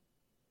auditing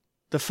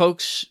the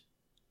folks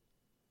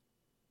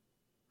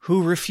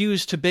who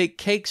refuse to bake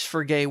cakes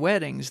for gay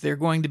weddings. They're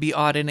going to be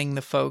auditing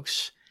the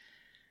folks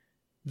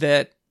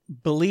that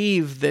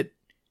believe that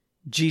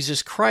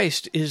Jesus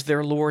Christ is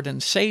their Lord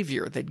and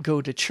Savior, that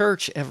go to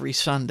church every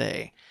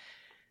Sunday,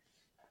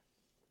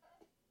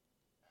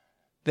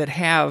 that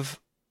have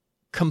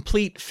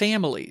complete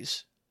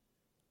families,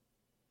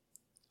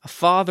 a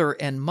father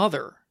and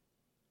mother,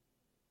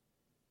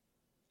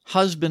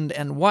 husband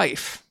and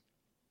wife,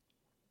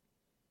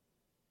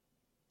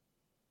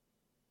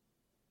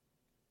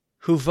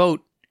 who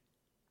vote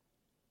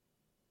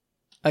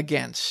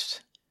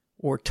against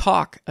or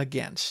talk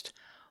against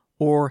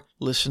or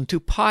listen to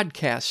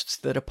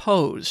podcasts that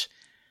oppose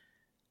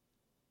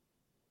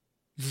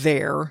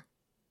their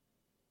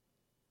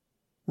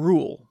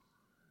rule,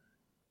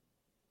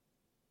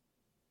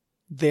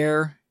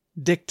 their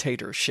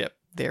dictatorship,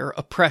 their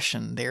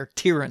oppression, their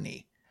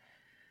tyranny.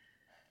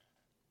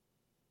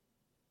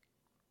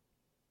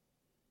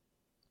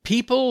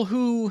 People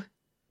who,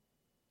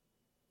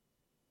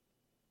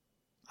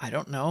 I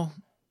don't know,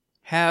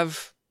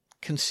 have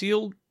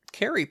concealed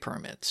carry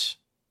permits.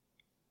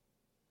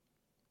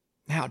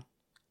 Now,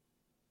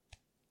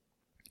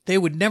 they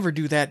would never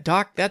do that,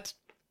 Doc.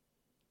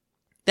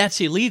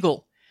 That's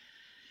illegal.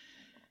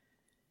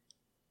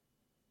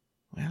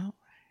 Well,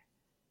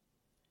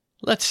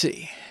 let's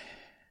see.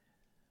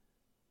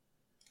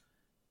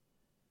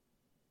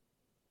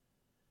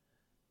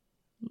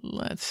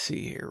 Let's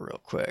see here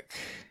real quick.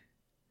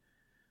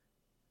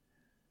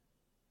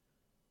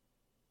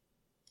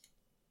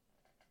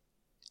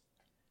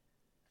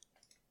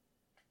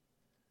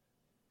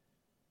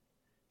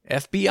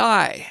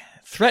 FBI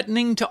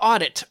threatening to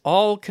audit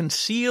all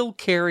concealed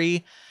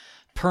carry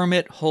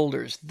permit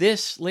holders.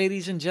 This,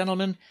 ladies and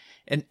gentlemen,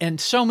 and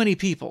so many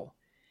people,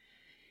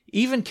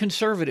 even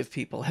conservative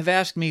people, have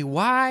asked me,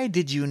 why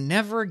did you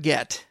never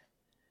get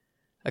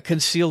a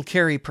concealed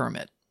carry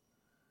permit?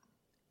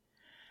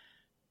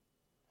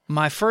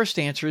 My first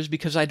answer is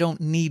because I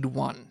don't need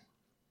one.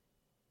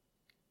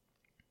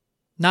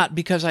 Not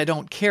because I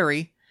don't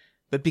carry,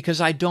 but because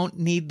I don't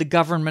need the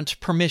government's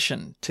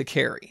permission to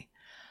carry.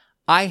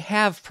 I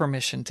have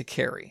permission to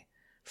carry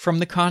from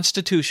the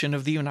Constitution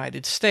of the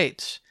United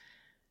States,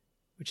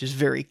 which is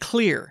very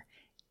clear.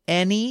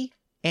 Any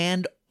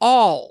and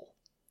all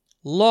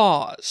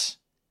laws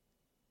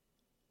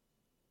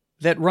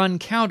that run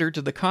counter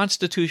to the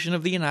Constitution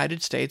of the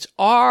United States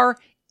are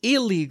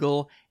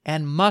illegal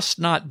and must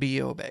not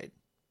be obeyed.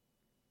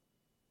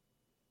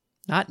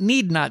 Not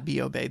need not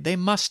be obeyed, they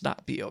must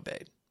not be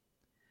obeyed.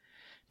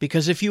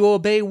 Because if you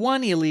obey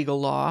one illegal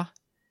law,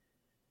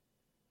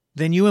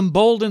 then you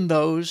embolden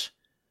those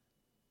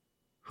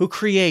who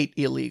create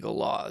illegal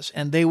laws,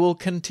 and they will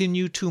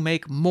continue to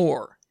make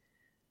more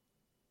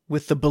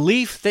with the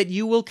belief that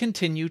you will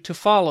continue to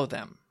follow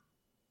them.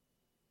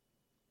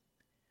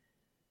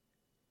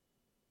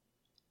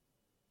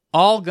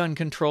 All gun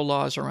control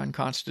laws are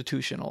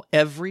unconstitutional.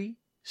 Every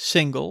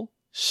single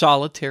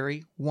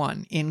solitary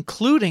one,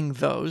 including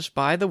those,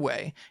 by the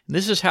way, and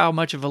this is how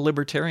much of a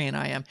libertarian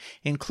I am,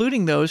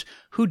 including those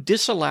who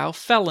disallow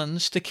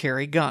felons to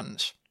carry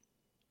guns.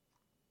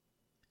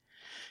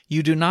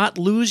 You do not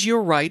lose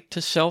your right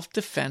to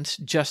self-defense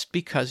just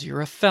because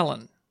you're a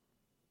felon.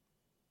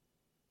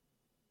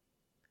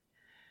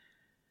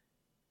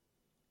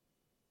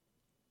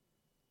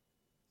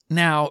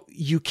 Now,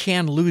 you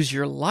can lose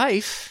your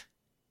life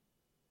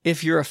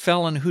if you're a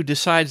felon who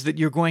decides that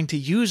you're going to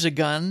use a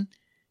gun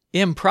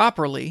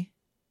improperly.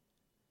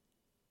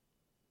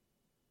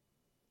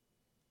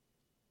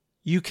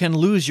 You can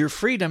lose your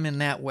freedom in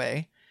that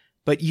way,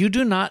 But you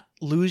do not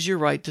lose your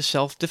right to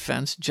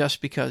self-defense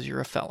just because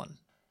you're a felon.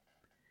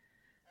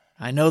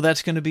 I know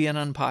that's going to be an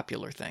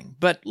unpopular thing,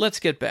 but let's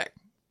get back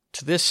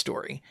to this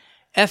story.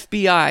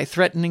 FBI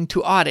threatening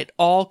to audit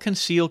all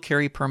concealed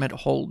carry permit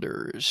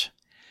holders.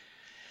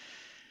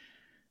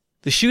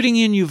 The shooting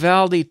in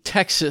Uvalde,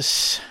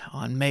 Texas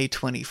on May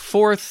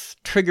 24th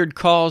triggered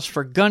calls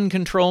for gun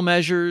control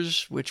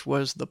measures, which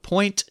was the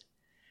point,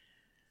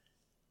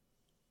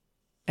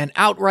 and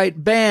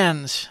outright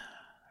bans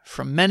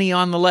from many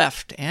on the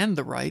left and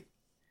the right.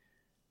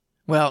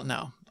 Well,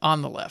 no,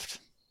 on the left.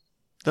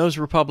 Those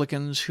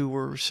Republicans who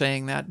were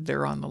saying that,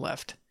 they're on the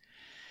left.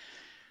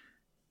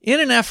 In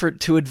an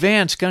effort to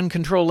advance gun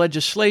control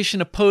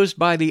legislation opposed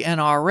by the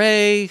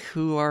NRA,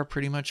 who are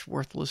pretty much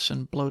worthless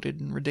and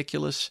bloated and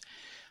ridiculous,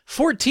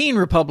 14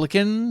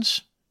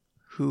 Republicans,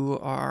 who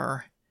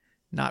are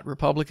not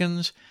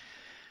Republicans,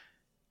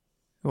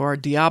 who are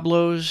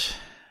Diablos,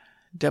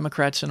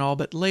 Democrats in all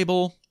but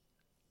label,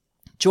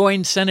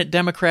 joined Senate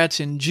Democrats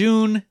in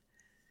June,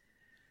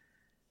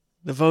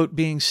 the vote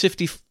being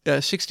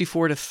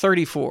 64 to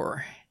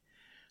 34.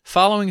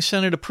 Following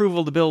Senate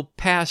approval, the bill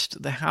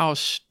passed the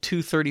House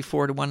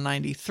 234 to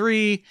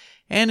 193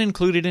 and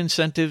included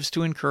incentives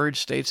to encourage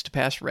states to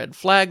pass red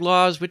flag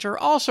laws, which are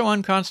also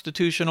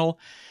unconstitutional,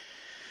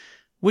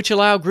 which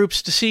allow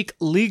groups to seek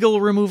legal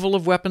removal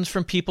of weapons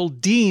from people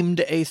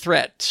deemed a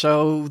threat.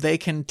 So they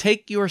can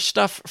take your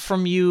stuff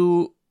from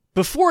you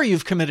before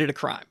you've committed a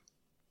crime.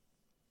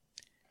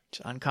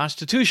 It's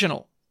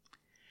unconstitutional.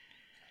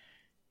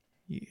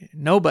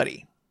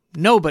 Nobody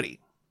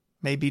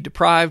may be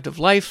deprived of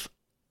life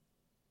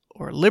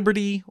or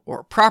liberty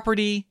or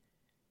property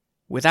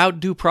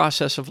without due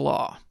process of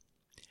law.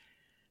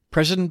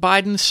 President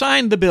Biden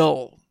signed the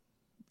bill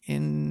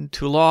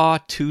into law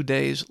 2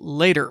 days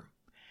later.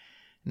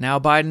 Now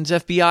Biden's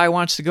FBI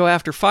wants to go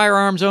after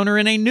firearms owner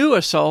in a new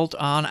assault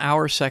on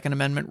our Second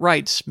Amendment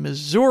rights.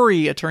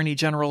 Missouri Attorney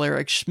General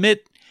Eric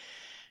Schmidt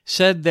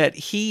said that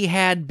he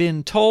had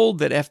been told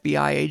that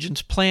FBI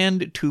agents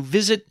planned to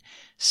visit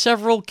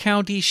several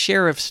county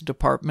sheriff's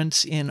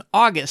departments in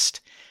August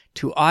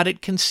to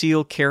audit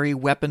concealed carry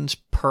weapons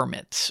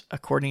permits,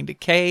 according to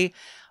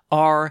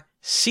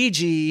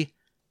KRCG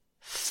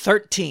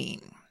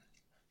 13.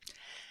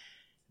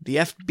 The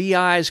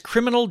FBI's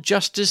Criminal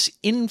Justice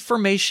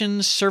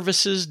Information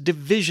Services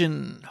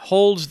Division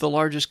holds the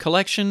largest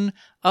collection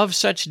of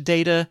such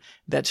data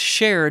that's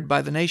shared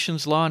by the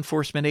nation's law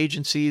enforcement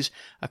agencies,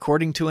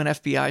 according to an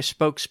FBI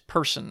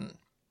spokesperson.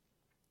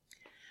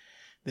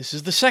 This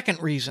is the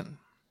second reason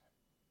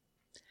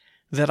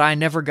that I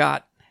never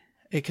got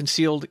a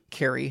concealed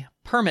carry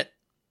permit.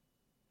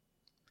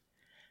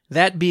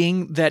 That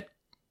being that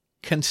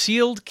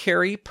concealed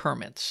carry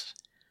permits,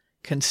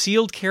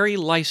 concealed carry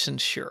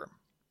licensure,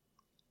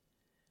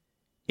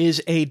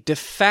 is a de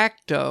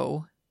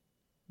facto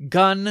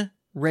gun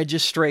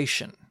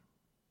registration.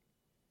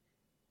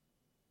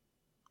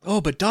 Oh,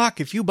 but Doc,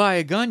 if you buy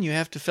a gun, you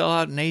have to fill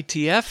out an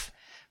ATF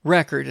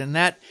record, and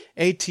that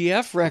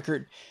ATF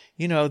record,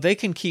 you know, they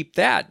can keep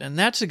that, and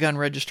that's a gun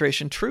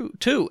registration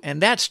too,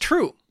 and that's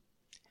true.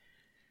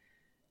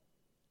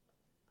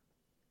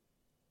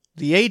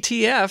 The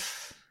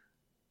ATF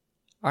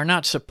are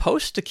not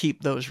supposed to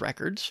keep those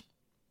records.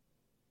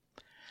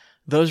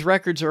 Those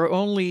records are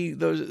only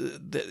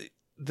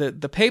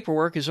the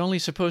paperwork is only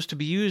supposed to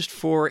be used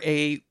for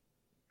a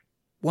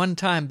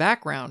one-time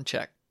background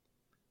check.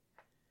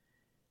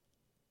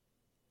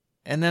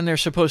 And then they're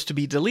supposed to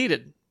be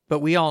deleted, but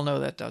we all know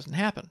that doesn't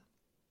happen.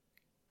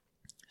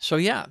 So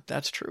yeah,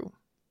 that's true.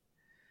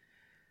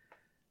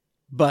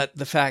 But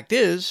the fact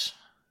is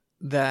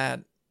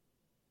that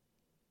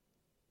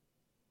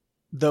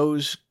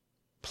those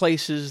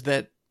places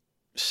that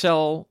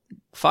sell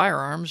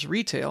firearms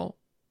retail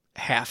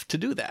have to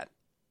do that.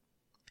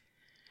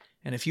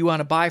 And if you want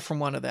to buy from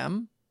one of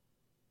them,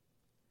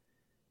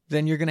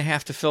 then you're going to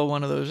have to fill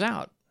one of those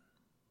out.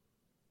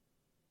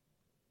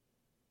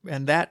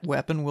 And that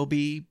weapon will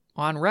be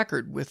on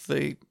record with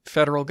the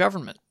federal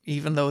government,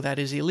 even though that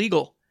is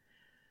illegal.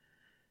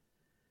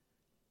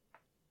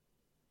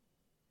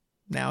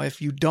 Now,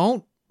 if you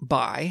don't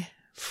buy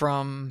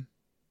from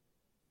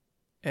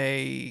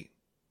a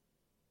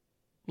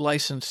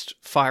licensed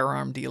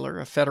firearm dealer,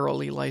 a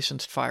federally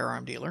licensed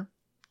firearm dealer,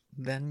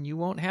 then you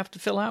won't have to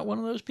fill out one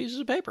of those pieces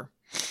of paper.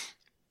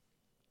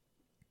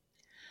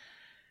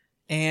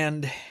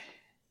 And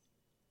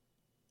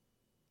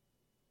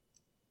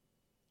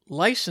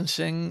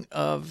licensing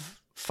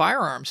of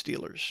firearms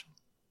dealers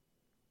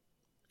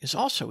is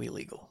also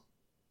illegal.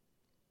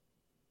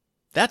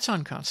 That's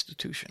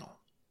unconstitutional.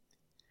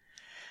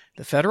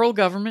 The federal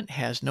government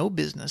has no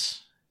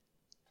business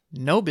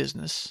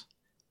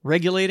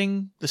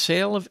regulating the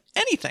sale of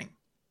anything.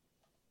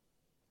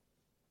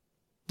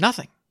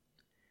 Nothing.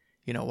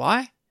 You know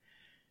why?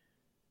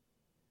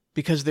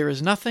 Because there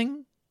is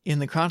nothing in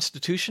the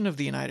Constitution of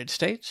the United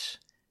States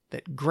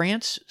that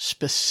grants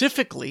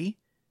specifically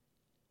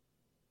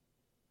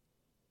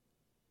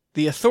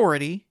the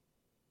authority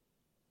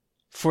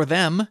for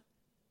them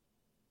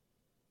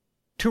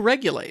to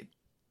regulate.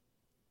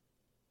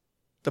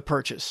 the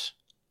purchase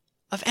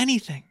of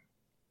anything.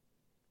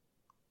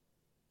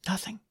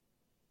 Nothing.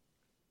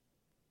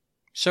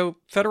 So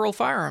federal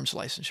firearms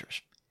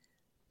licensures,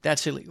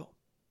 that's illegal.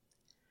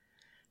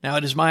 Now,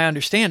 it is my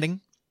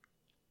understanding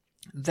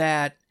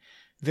that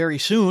very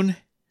soon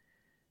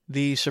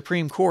the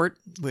Supreme Court,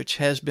 which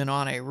has been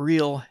on a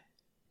real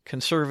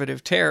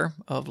conservative tear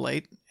of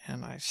late,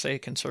 and I say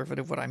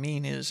conservative, what I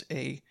mean is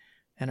an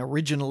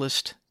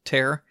originalist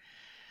tear,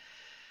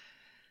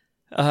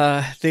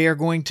 they are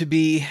going to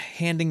be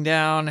handing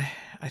down,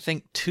 I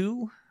think,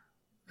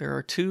 there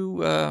are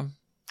two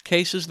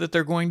cases that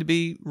they're going to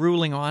be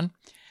ruling on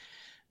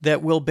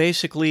that will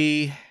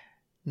basically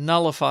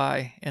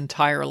nullify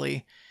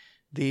entirely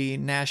the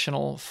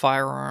National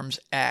Firearms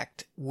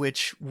Act,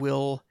 which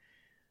will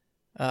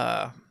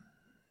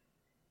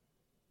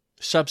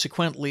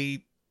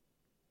subsequently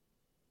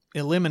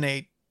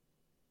eliminate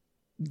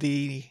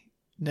the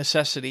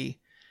necessity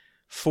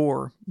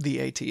for the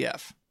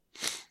ATF.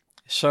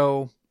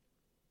 So,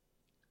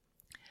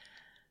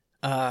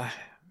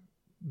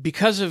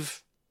 because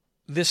of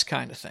this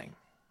kind of thing,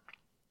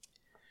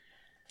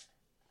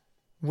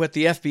 what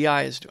the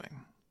FBI is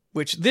doing,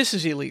 which this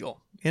is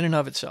illegal in and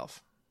of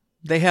itself.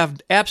 They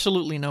have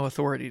absolutely no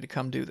authority to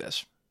come do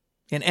this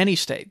in any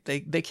state.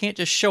 They can't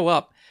just show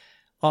up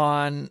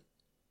on...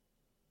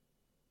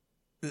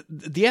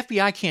 The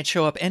FBI can't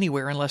show up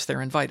anywhere unless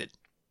they're invited.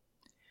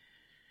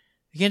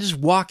 You can't just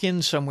walk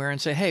in somewhere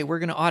and say, hey, we're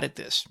going to audit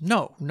this.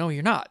 No,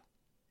 you're not.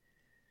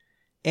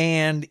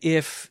 And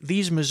if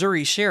these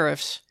Missouri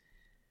sheriffs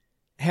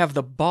have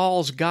the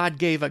balls God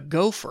gave a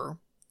gopher,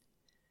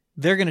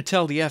 they're going to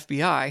tell the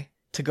FBI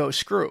to go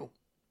screw.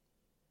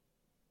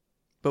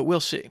 But we'll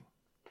see.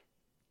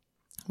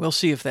 We'll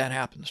see if that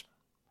happens.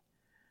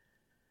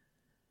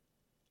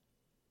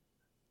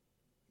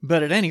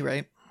 But at any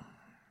rate,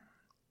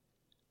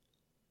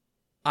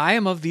 I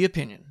am of the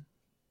opinion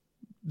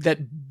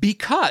that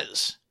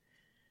because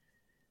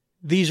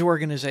these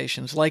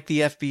organizations like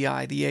the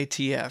FBI, the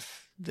ATF,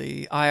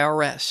 the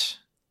IRS,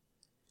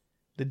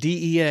 the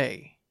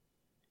DEA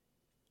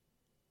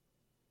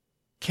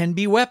can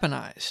be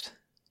weaponized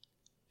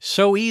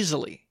so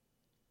easily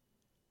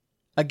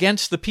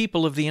against the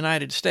people of the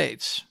United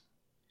States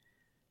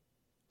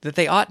that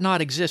they ought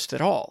not exist at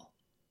all.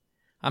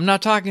 I'm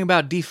not talking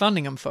about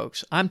defunding them,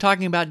 folks. I'm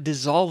talking about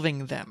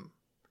dissolving them,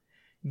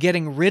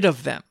 getting rid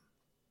of them.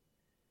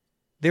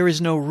 There is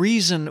no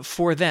reason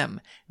for them.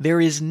 There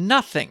is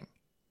nothing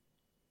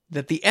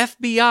that the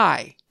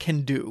FBI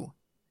can do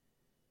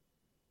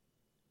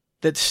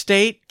that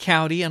state,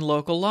 county, and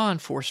local law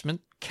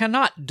enforcement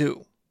cannot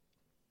do.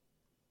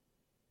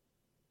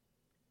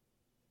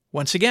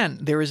 Once again,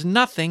 there is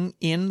nothing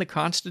in the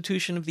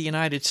Constitution of the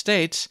United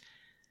States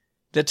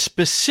that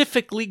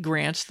specifically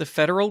grants the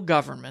federal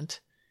government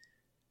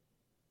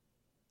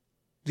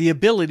the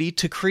ability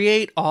to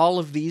create all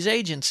of these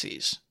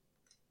agencies.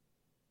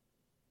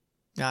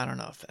 I don't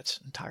know if that's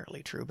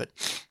entirely true, but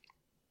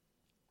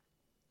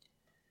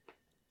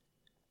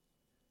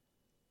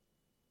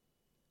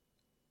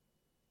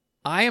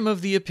I am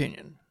of the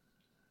opinion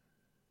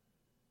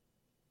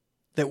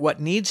that what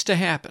needs to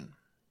happen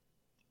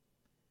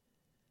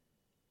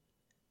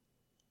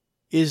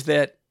is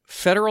that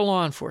federal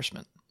law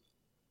enforcement,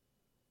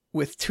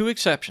 with two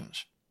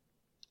exceptions,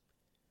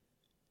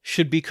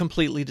 should be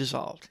completely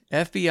dissolved.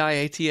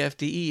 FBI, ATF,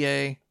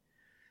 DEA,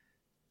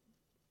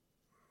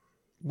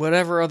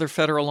 whatever other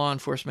federal law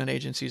enforcement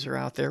agencies are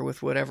out there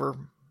with whatever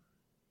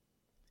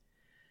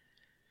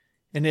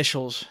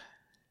initials,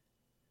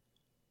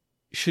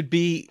 should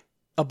be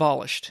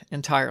abolished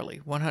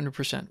entirely,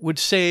 100%. Would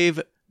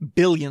save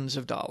billions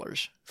of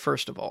dollars,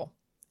 first of all.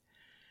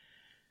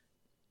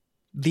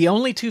 The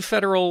only two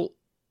federal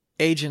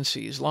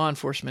agencies, law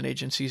enforcement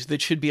agencies,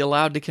 that should be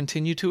allowed to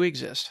continue to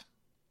exist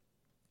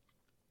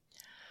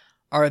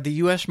are the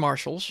U.S.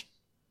 Marshals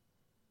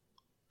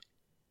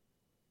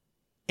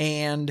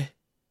and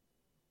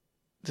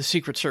the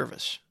Secret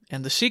Service.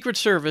 And the Secret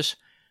Service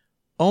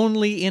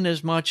only in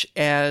as much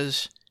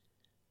as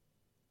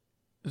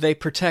they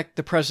protect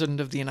the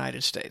President of the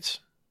United States.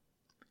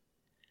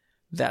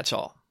 That's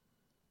all.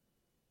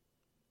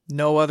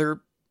 No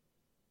other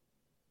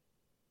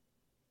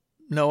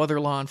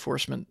law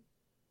enforcement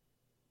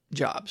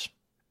jobs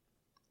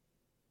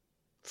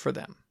for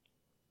them.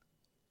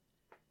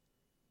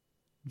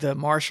 The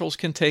marshals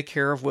can take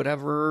care of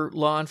whatever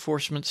law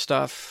enforcement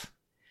stuff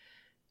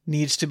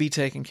needs to be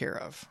taken care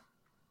of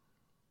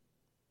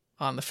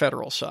on the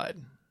federal side.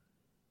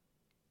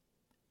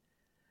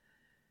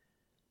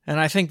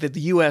 And I think that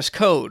the U.S.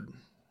 Code,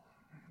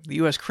 the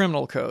U.S.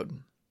 Criminal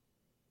Code,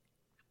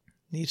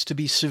 needs to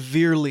be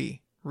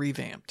severely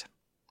revamped.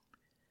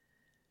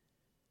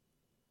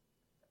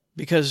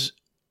 Because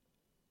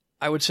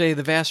I would say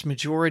the vast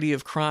majority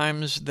of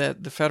crimes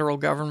that the federal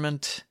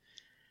government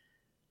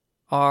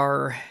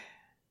are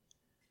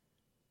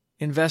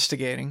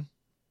investigating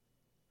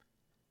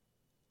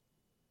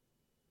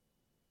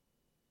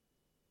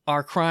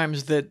are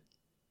crimes that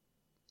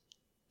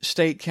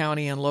state,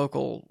 county, and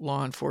local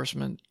law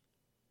enforcement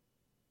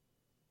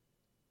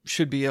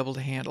should be able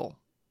to handle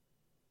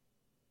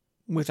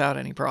without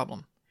any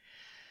problem.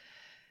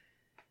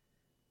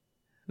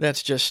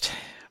 That's just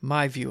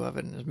my view of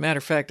it. As a matter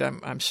of fact,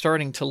 I'm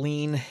starting to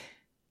lean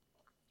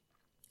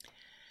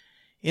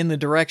in the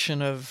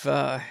direction of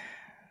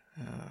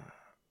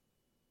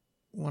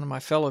one of my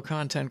fellow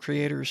content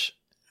creators,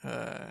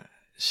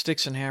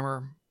 Sticks and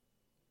Hammer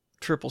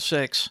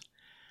 666,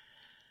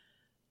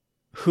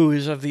 who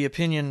is of the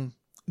opinion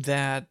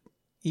that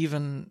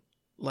even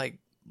like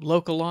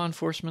local law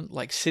enforcement,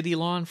 like city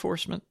law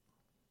enforcement,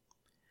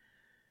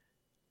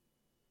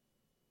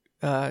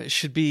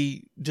 should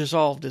be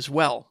dissolved as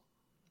well.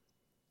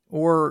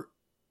 Or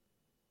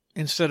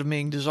instead of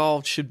being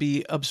dissolved, should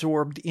be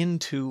absorbed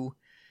into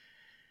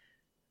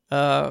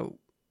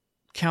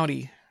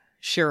county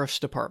sheriff's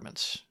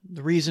departments.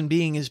 The reason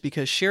being is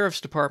because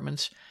sheriff's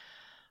departments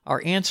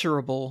are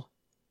answerable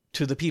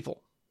to the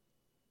people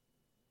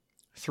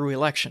through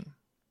election.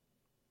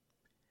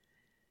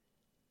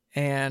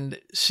 And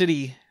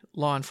city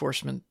law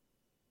enforcement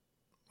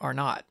are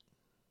not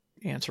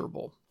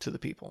answerable to the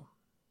people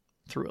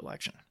through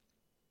election.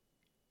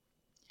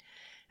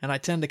 And I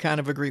tend to kind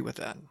of agree with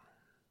that.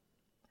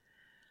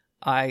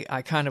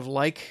 I kind of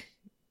like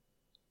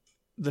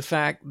the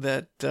fact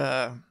that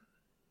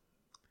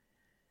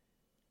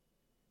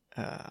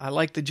I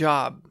like the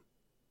job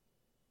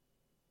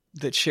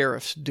that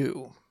sheriffs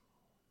do.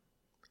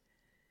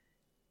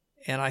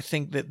 And I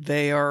think that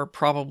they are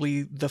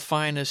probably the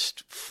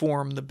finest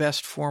form, the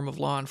best form of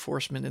law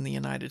enforcement in the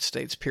United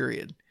States,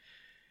 period.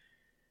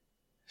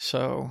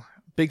 So,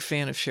 big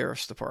fan of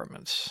sheriff's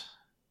departments.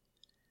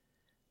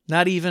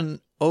 Not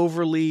even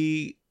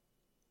overly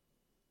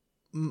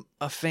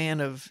a fan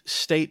of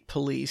state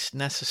police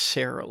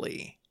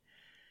necessarily,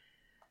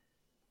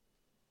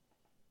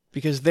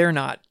 because they're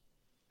not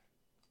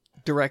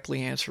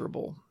directly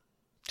answerable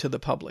to the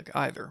public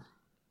either.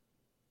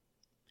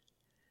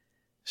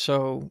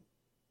 So,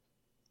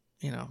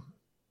 you know,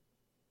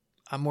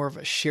 I'm more of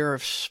a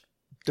sheriff's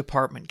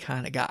department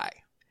kind of guy.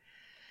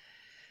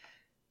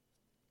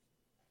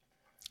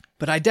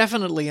 But I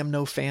definitely am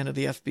no fan of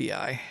the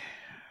FBI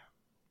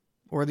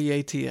or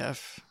the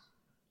ATF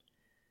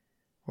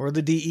or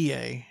the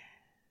DEA.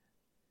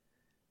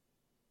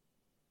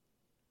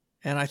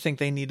 And I think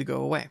they need to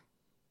go away.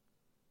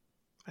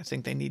 I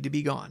think they need to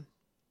be gone.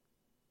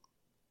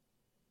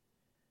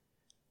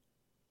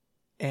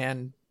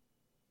 And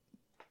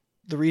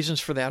the reasons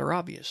for that are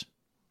obvious.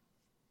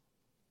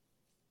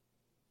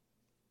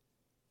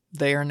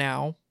 They are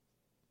now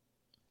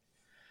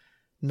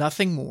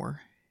nothing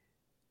more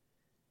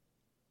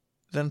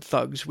than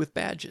thugs with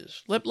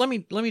badges. Let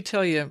me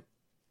tell you,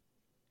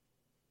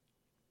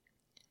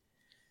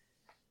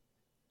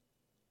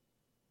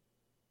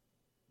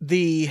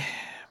 the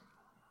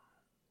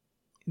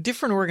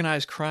different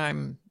organized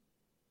crime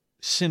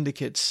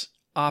syndicates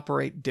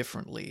operate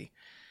differently.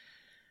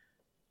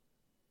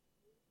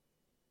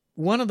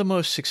 One of the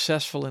most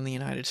successful in the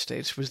United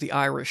States was the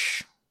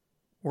Irish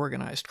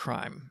organized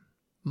crime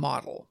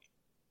model.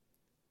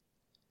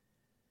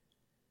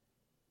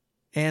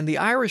 And the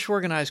Irish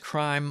organized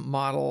crime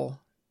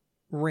model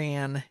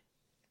ran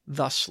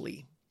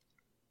thusly.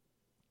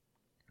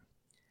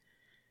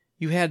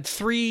 You had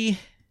three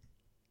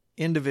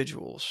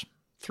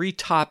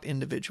top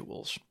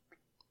individuals,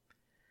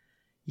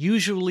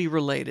 usually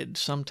related,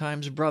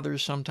 sometimes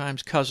brothers,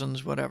 sometimes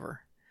cousins,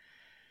 whatever.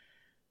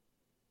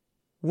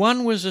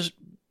 One was a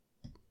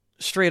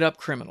straight-up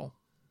criminal.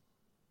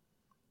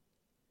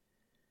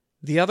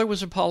 The other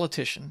was a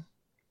politician.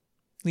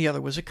 The other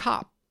was a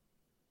cop.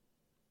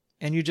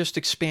 And you just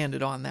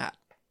expanded on that.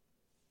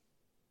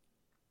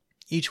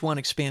 Each one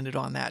expanded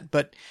on that.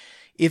 But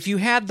if you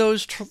had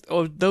those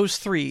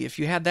three, if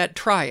you had that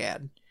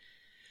triad,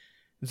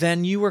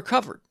 then you were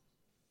covered.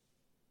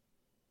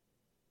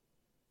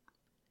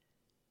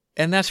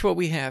 And that's what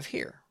we have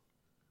here.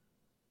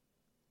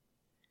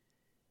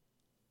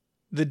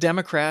 The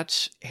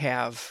Democrats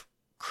have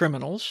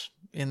criminals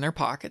in their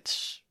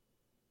pockets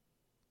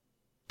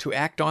to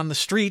act on the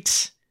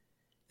streets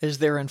as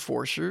their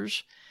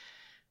enforcers.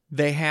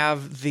 They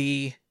have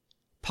the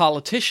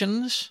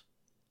politicians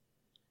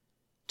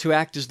to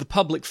act as the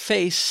public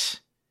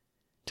face,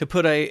 to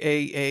put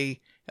a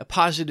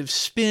positive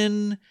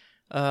spin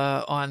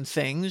on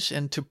things,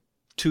 and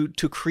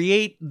to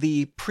create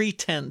the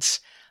pretense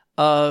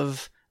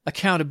of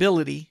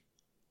accountability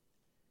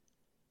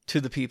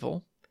to the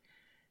people.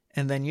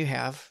 And then you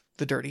have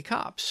the dirty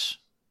cops.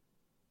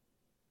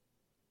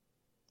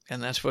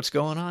 And that's what's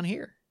going on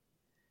here.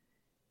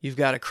 You've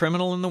got a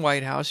criminal in the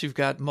White House. You've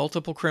got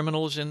multiple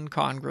criminals in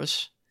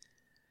Congress.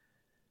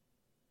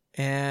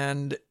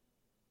 And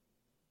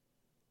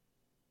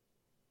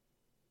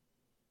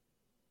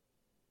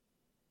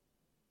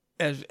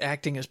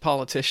acting as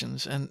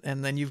politicians. And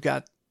then you've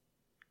got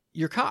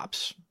your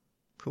cops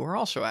who are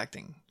also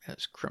acting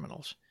as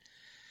criminals.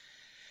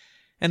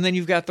 And then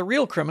you've got the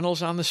real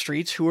criminals on the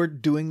streets who are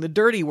doing the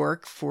dirty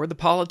work for the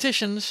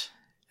politicians.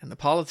 And the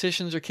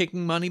politicians are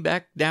kicking money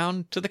back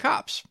down to the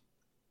cops.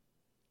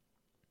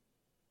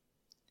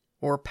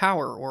 or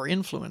power or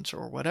influence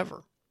or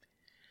whatever.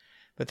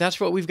 But that's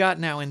what we've got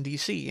now in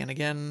D.C. And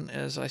again,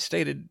 as I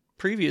stated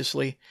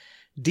previously,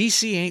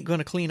 D.C. ain't going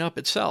to clean up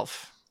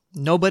itself.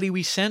 Nobody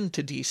we send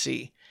to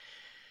D.C.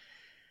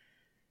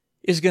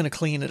 is going to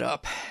clean it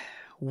up.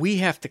 We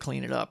have to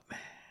clean it up.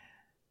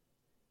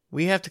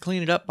 We have to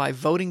clean it up by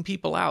voting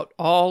people out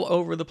all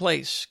over the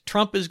place.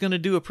 Trump is going to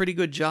do a pretty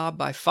good job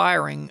by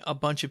firing a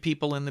bunch of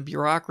people in the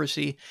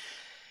bureaucracy.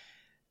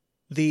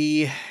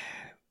 The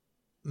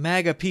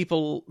MAGA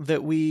people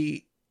that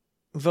we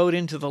vote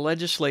into the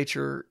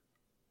legislature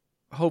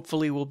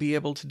hopefully will be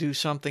able to do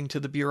something to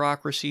the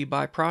bureaucracy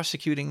by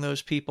prosecuting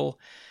those people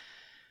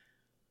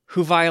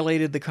who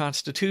violated the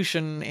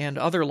Constitution and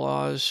other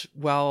laws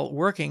while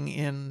working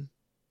in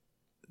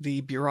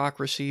the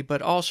bureaucracy,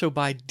 but also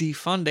by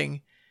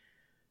defunding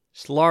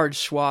large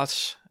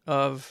swaths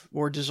of,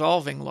 or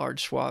dissolving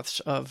large swaths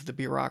of the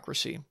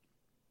bureaucracy.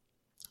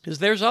 Because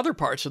there's other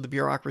parts of the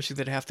bureaucracy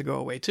that have to go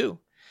away too.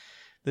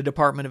 The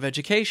Department of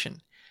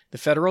Education. The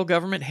federal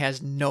government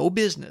has no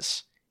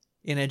business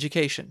in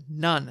education.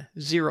 None.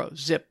 Zero.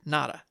 Zip.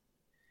 Nada.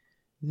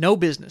 No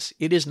business.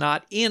 It is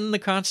not in the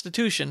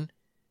Constitution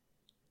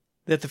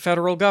that the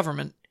federal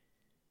government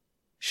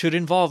should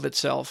involve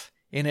itself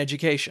in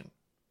education.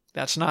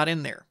 That's not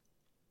in there.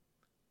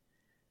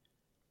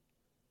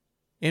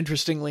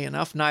 Interestingly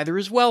enough, neither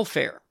is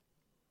welfare.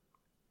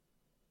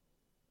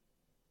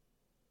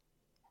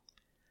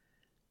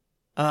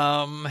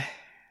 The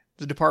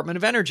Department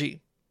of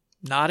Energy,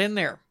 not in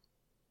there.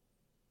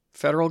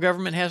 Federal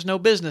government has no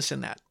business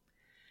in that.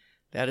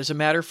 That is a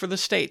matter for the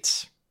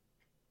states.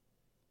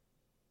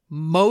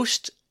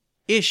 Most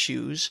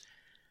issues,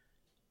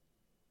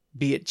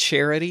 be it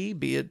charity,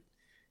 be it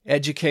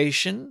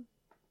education,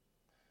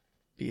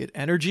 be it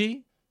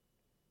energy,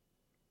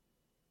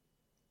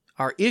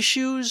 are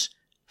issues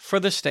for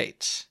the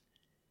states.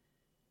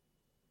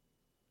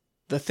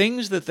 The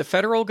things that the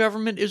federal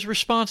government is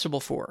responsible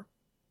for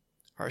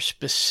are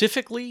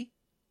specifically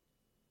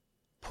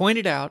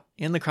pointed out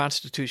in the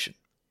Constitution.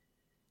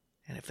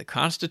 And if the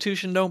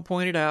Constitution don't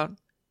point it out,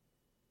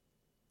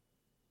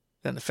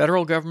 then the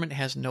federal government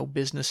has no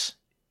business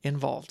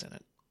involved in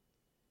it.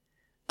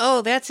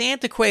 Oh, that's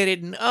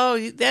antiquated, and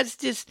oh, that's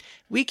just,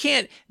 we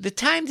can't, the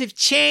times have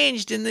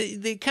changed, and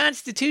the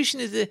Constitution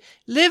is a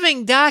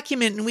living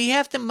document, and we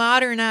have to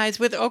modernize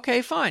with,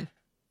 okay, fine.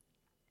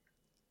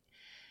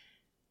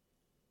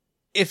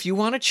 If you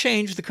want to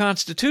change the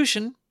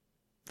Constitution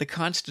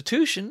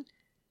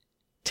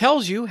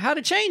tells you how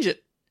to change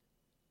it.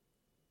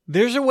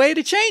 There's a way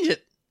to change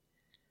it.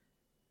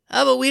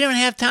 Oh, but we don't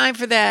have time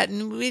for that,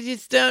 and we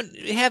just don't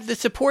have the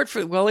support for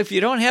it. Well, if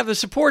you don't have the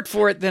support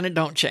for it, then it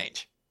don't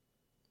change.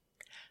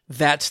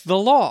 That's the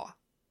law.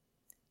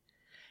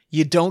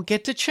 You don't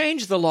get to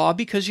change the law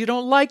because you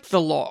don't like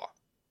the law.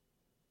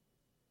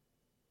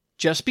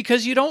 Just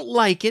because you don't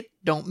like it,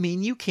 don't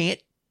mean you can't.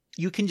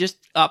 You can just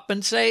up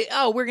and say,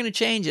 oh, we're going to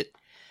change it.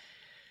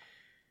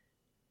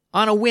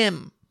 On a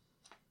whim.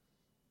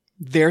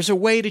 There's a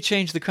way to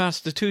change the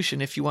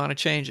Constitution if you want to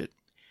change it.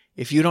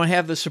 If you don't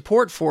have the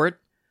support for it,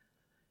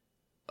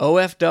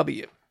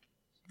 OFW.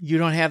 You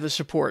don't have the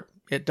support.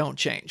 It don't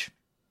change.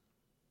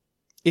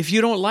 If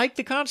you don't like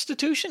the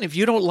Constitution, if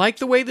you don't like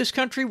the way this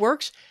country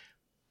works,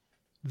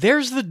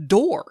 there's the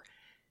door.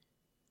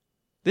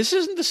 This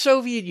isn't the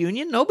Soviet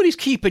Union. Nobody's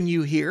keeping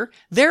you here.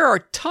 There are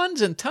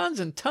tons and tons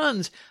and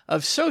tons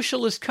of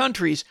socialist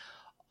countries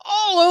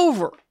all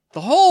over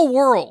the whole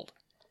world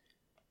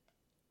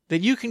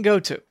that you can go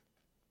to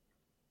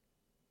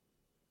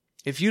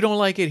if you don't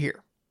like it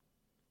here.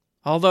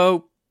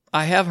 Although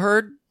I have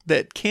heard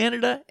that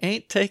Canada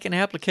ain't taking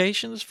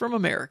applications from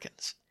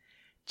Americans.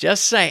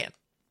 Just saying.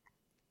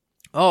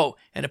 Oh,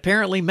 and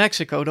apparently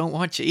Mexico don't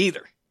want you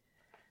either.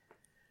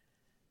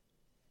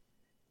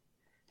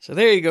 So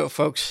there you go,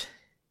 folks.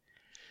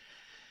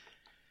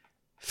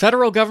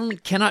 Federal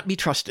government cannot be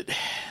trusted.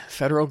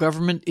 Federal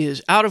government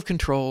is out of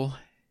control.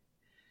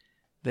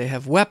 They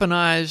have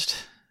weaponized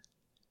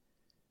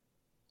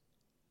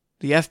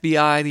the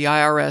FBI, the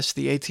IRS,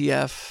 the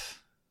ATF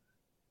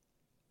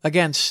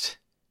against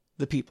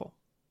the people.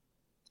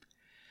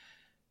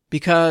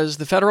 Because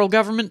the federal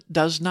government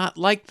does not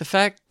like the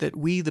fact that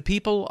we, the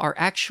people, are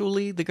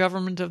actually the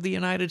government of the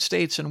United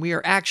States, and we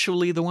are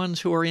actually the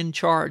ones who are in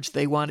charge.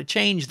 They want to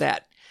change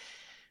that.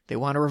 They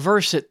want to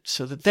reverse it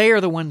so that they are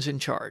the ones in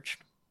charge.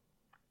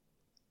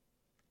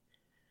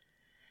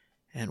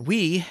 And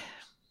we,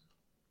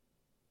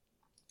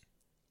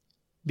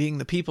 being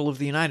the people of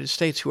the United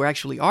States who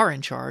actually are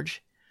in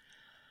charge,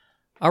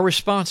 are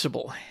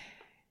responsible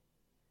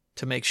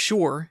to make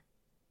sure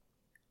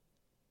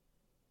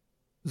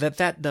that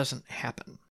that doesn't happen.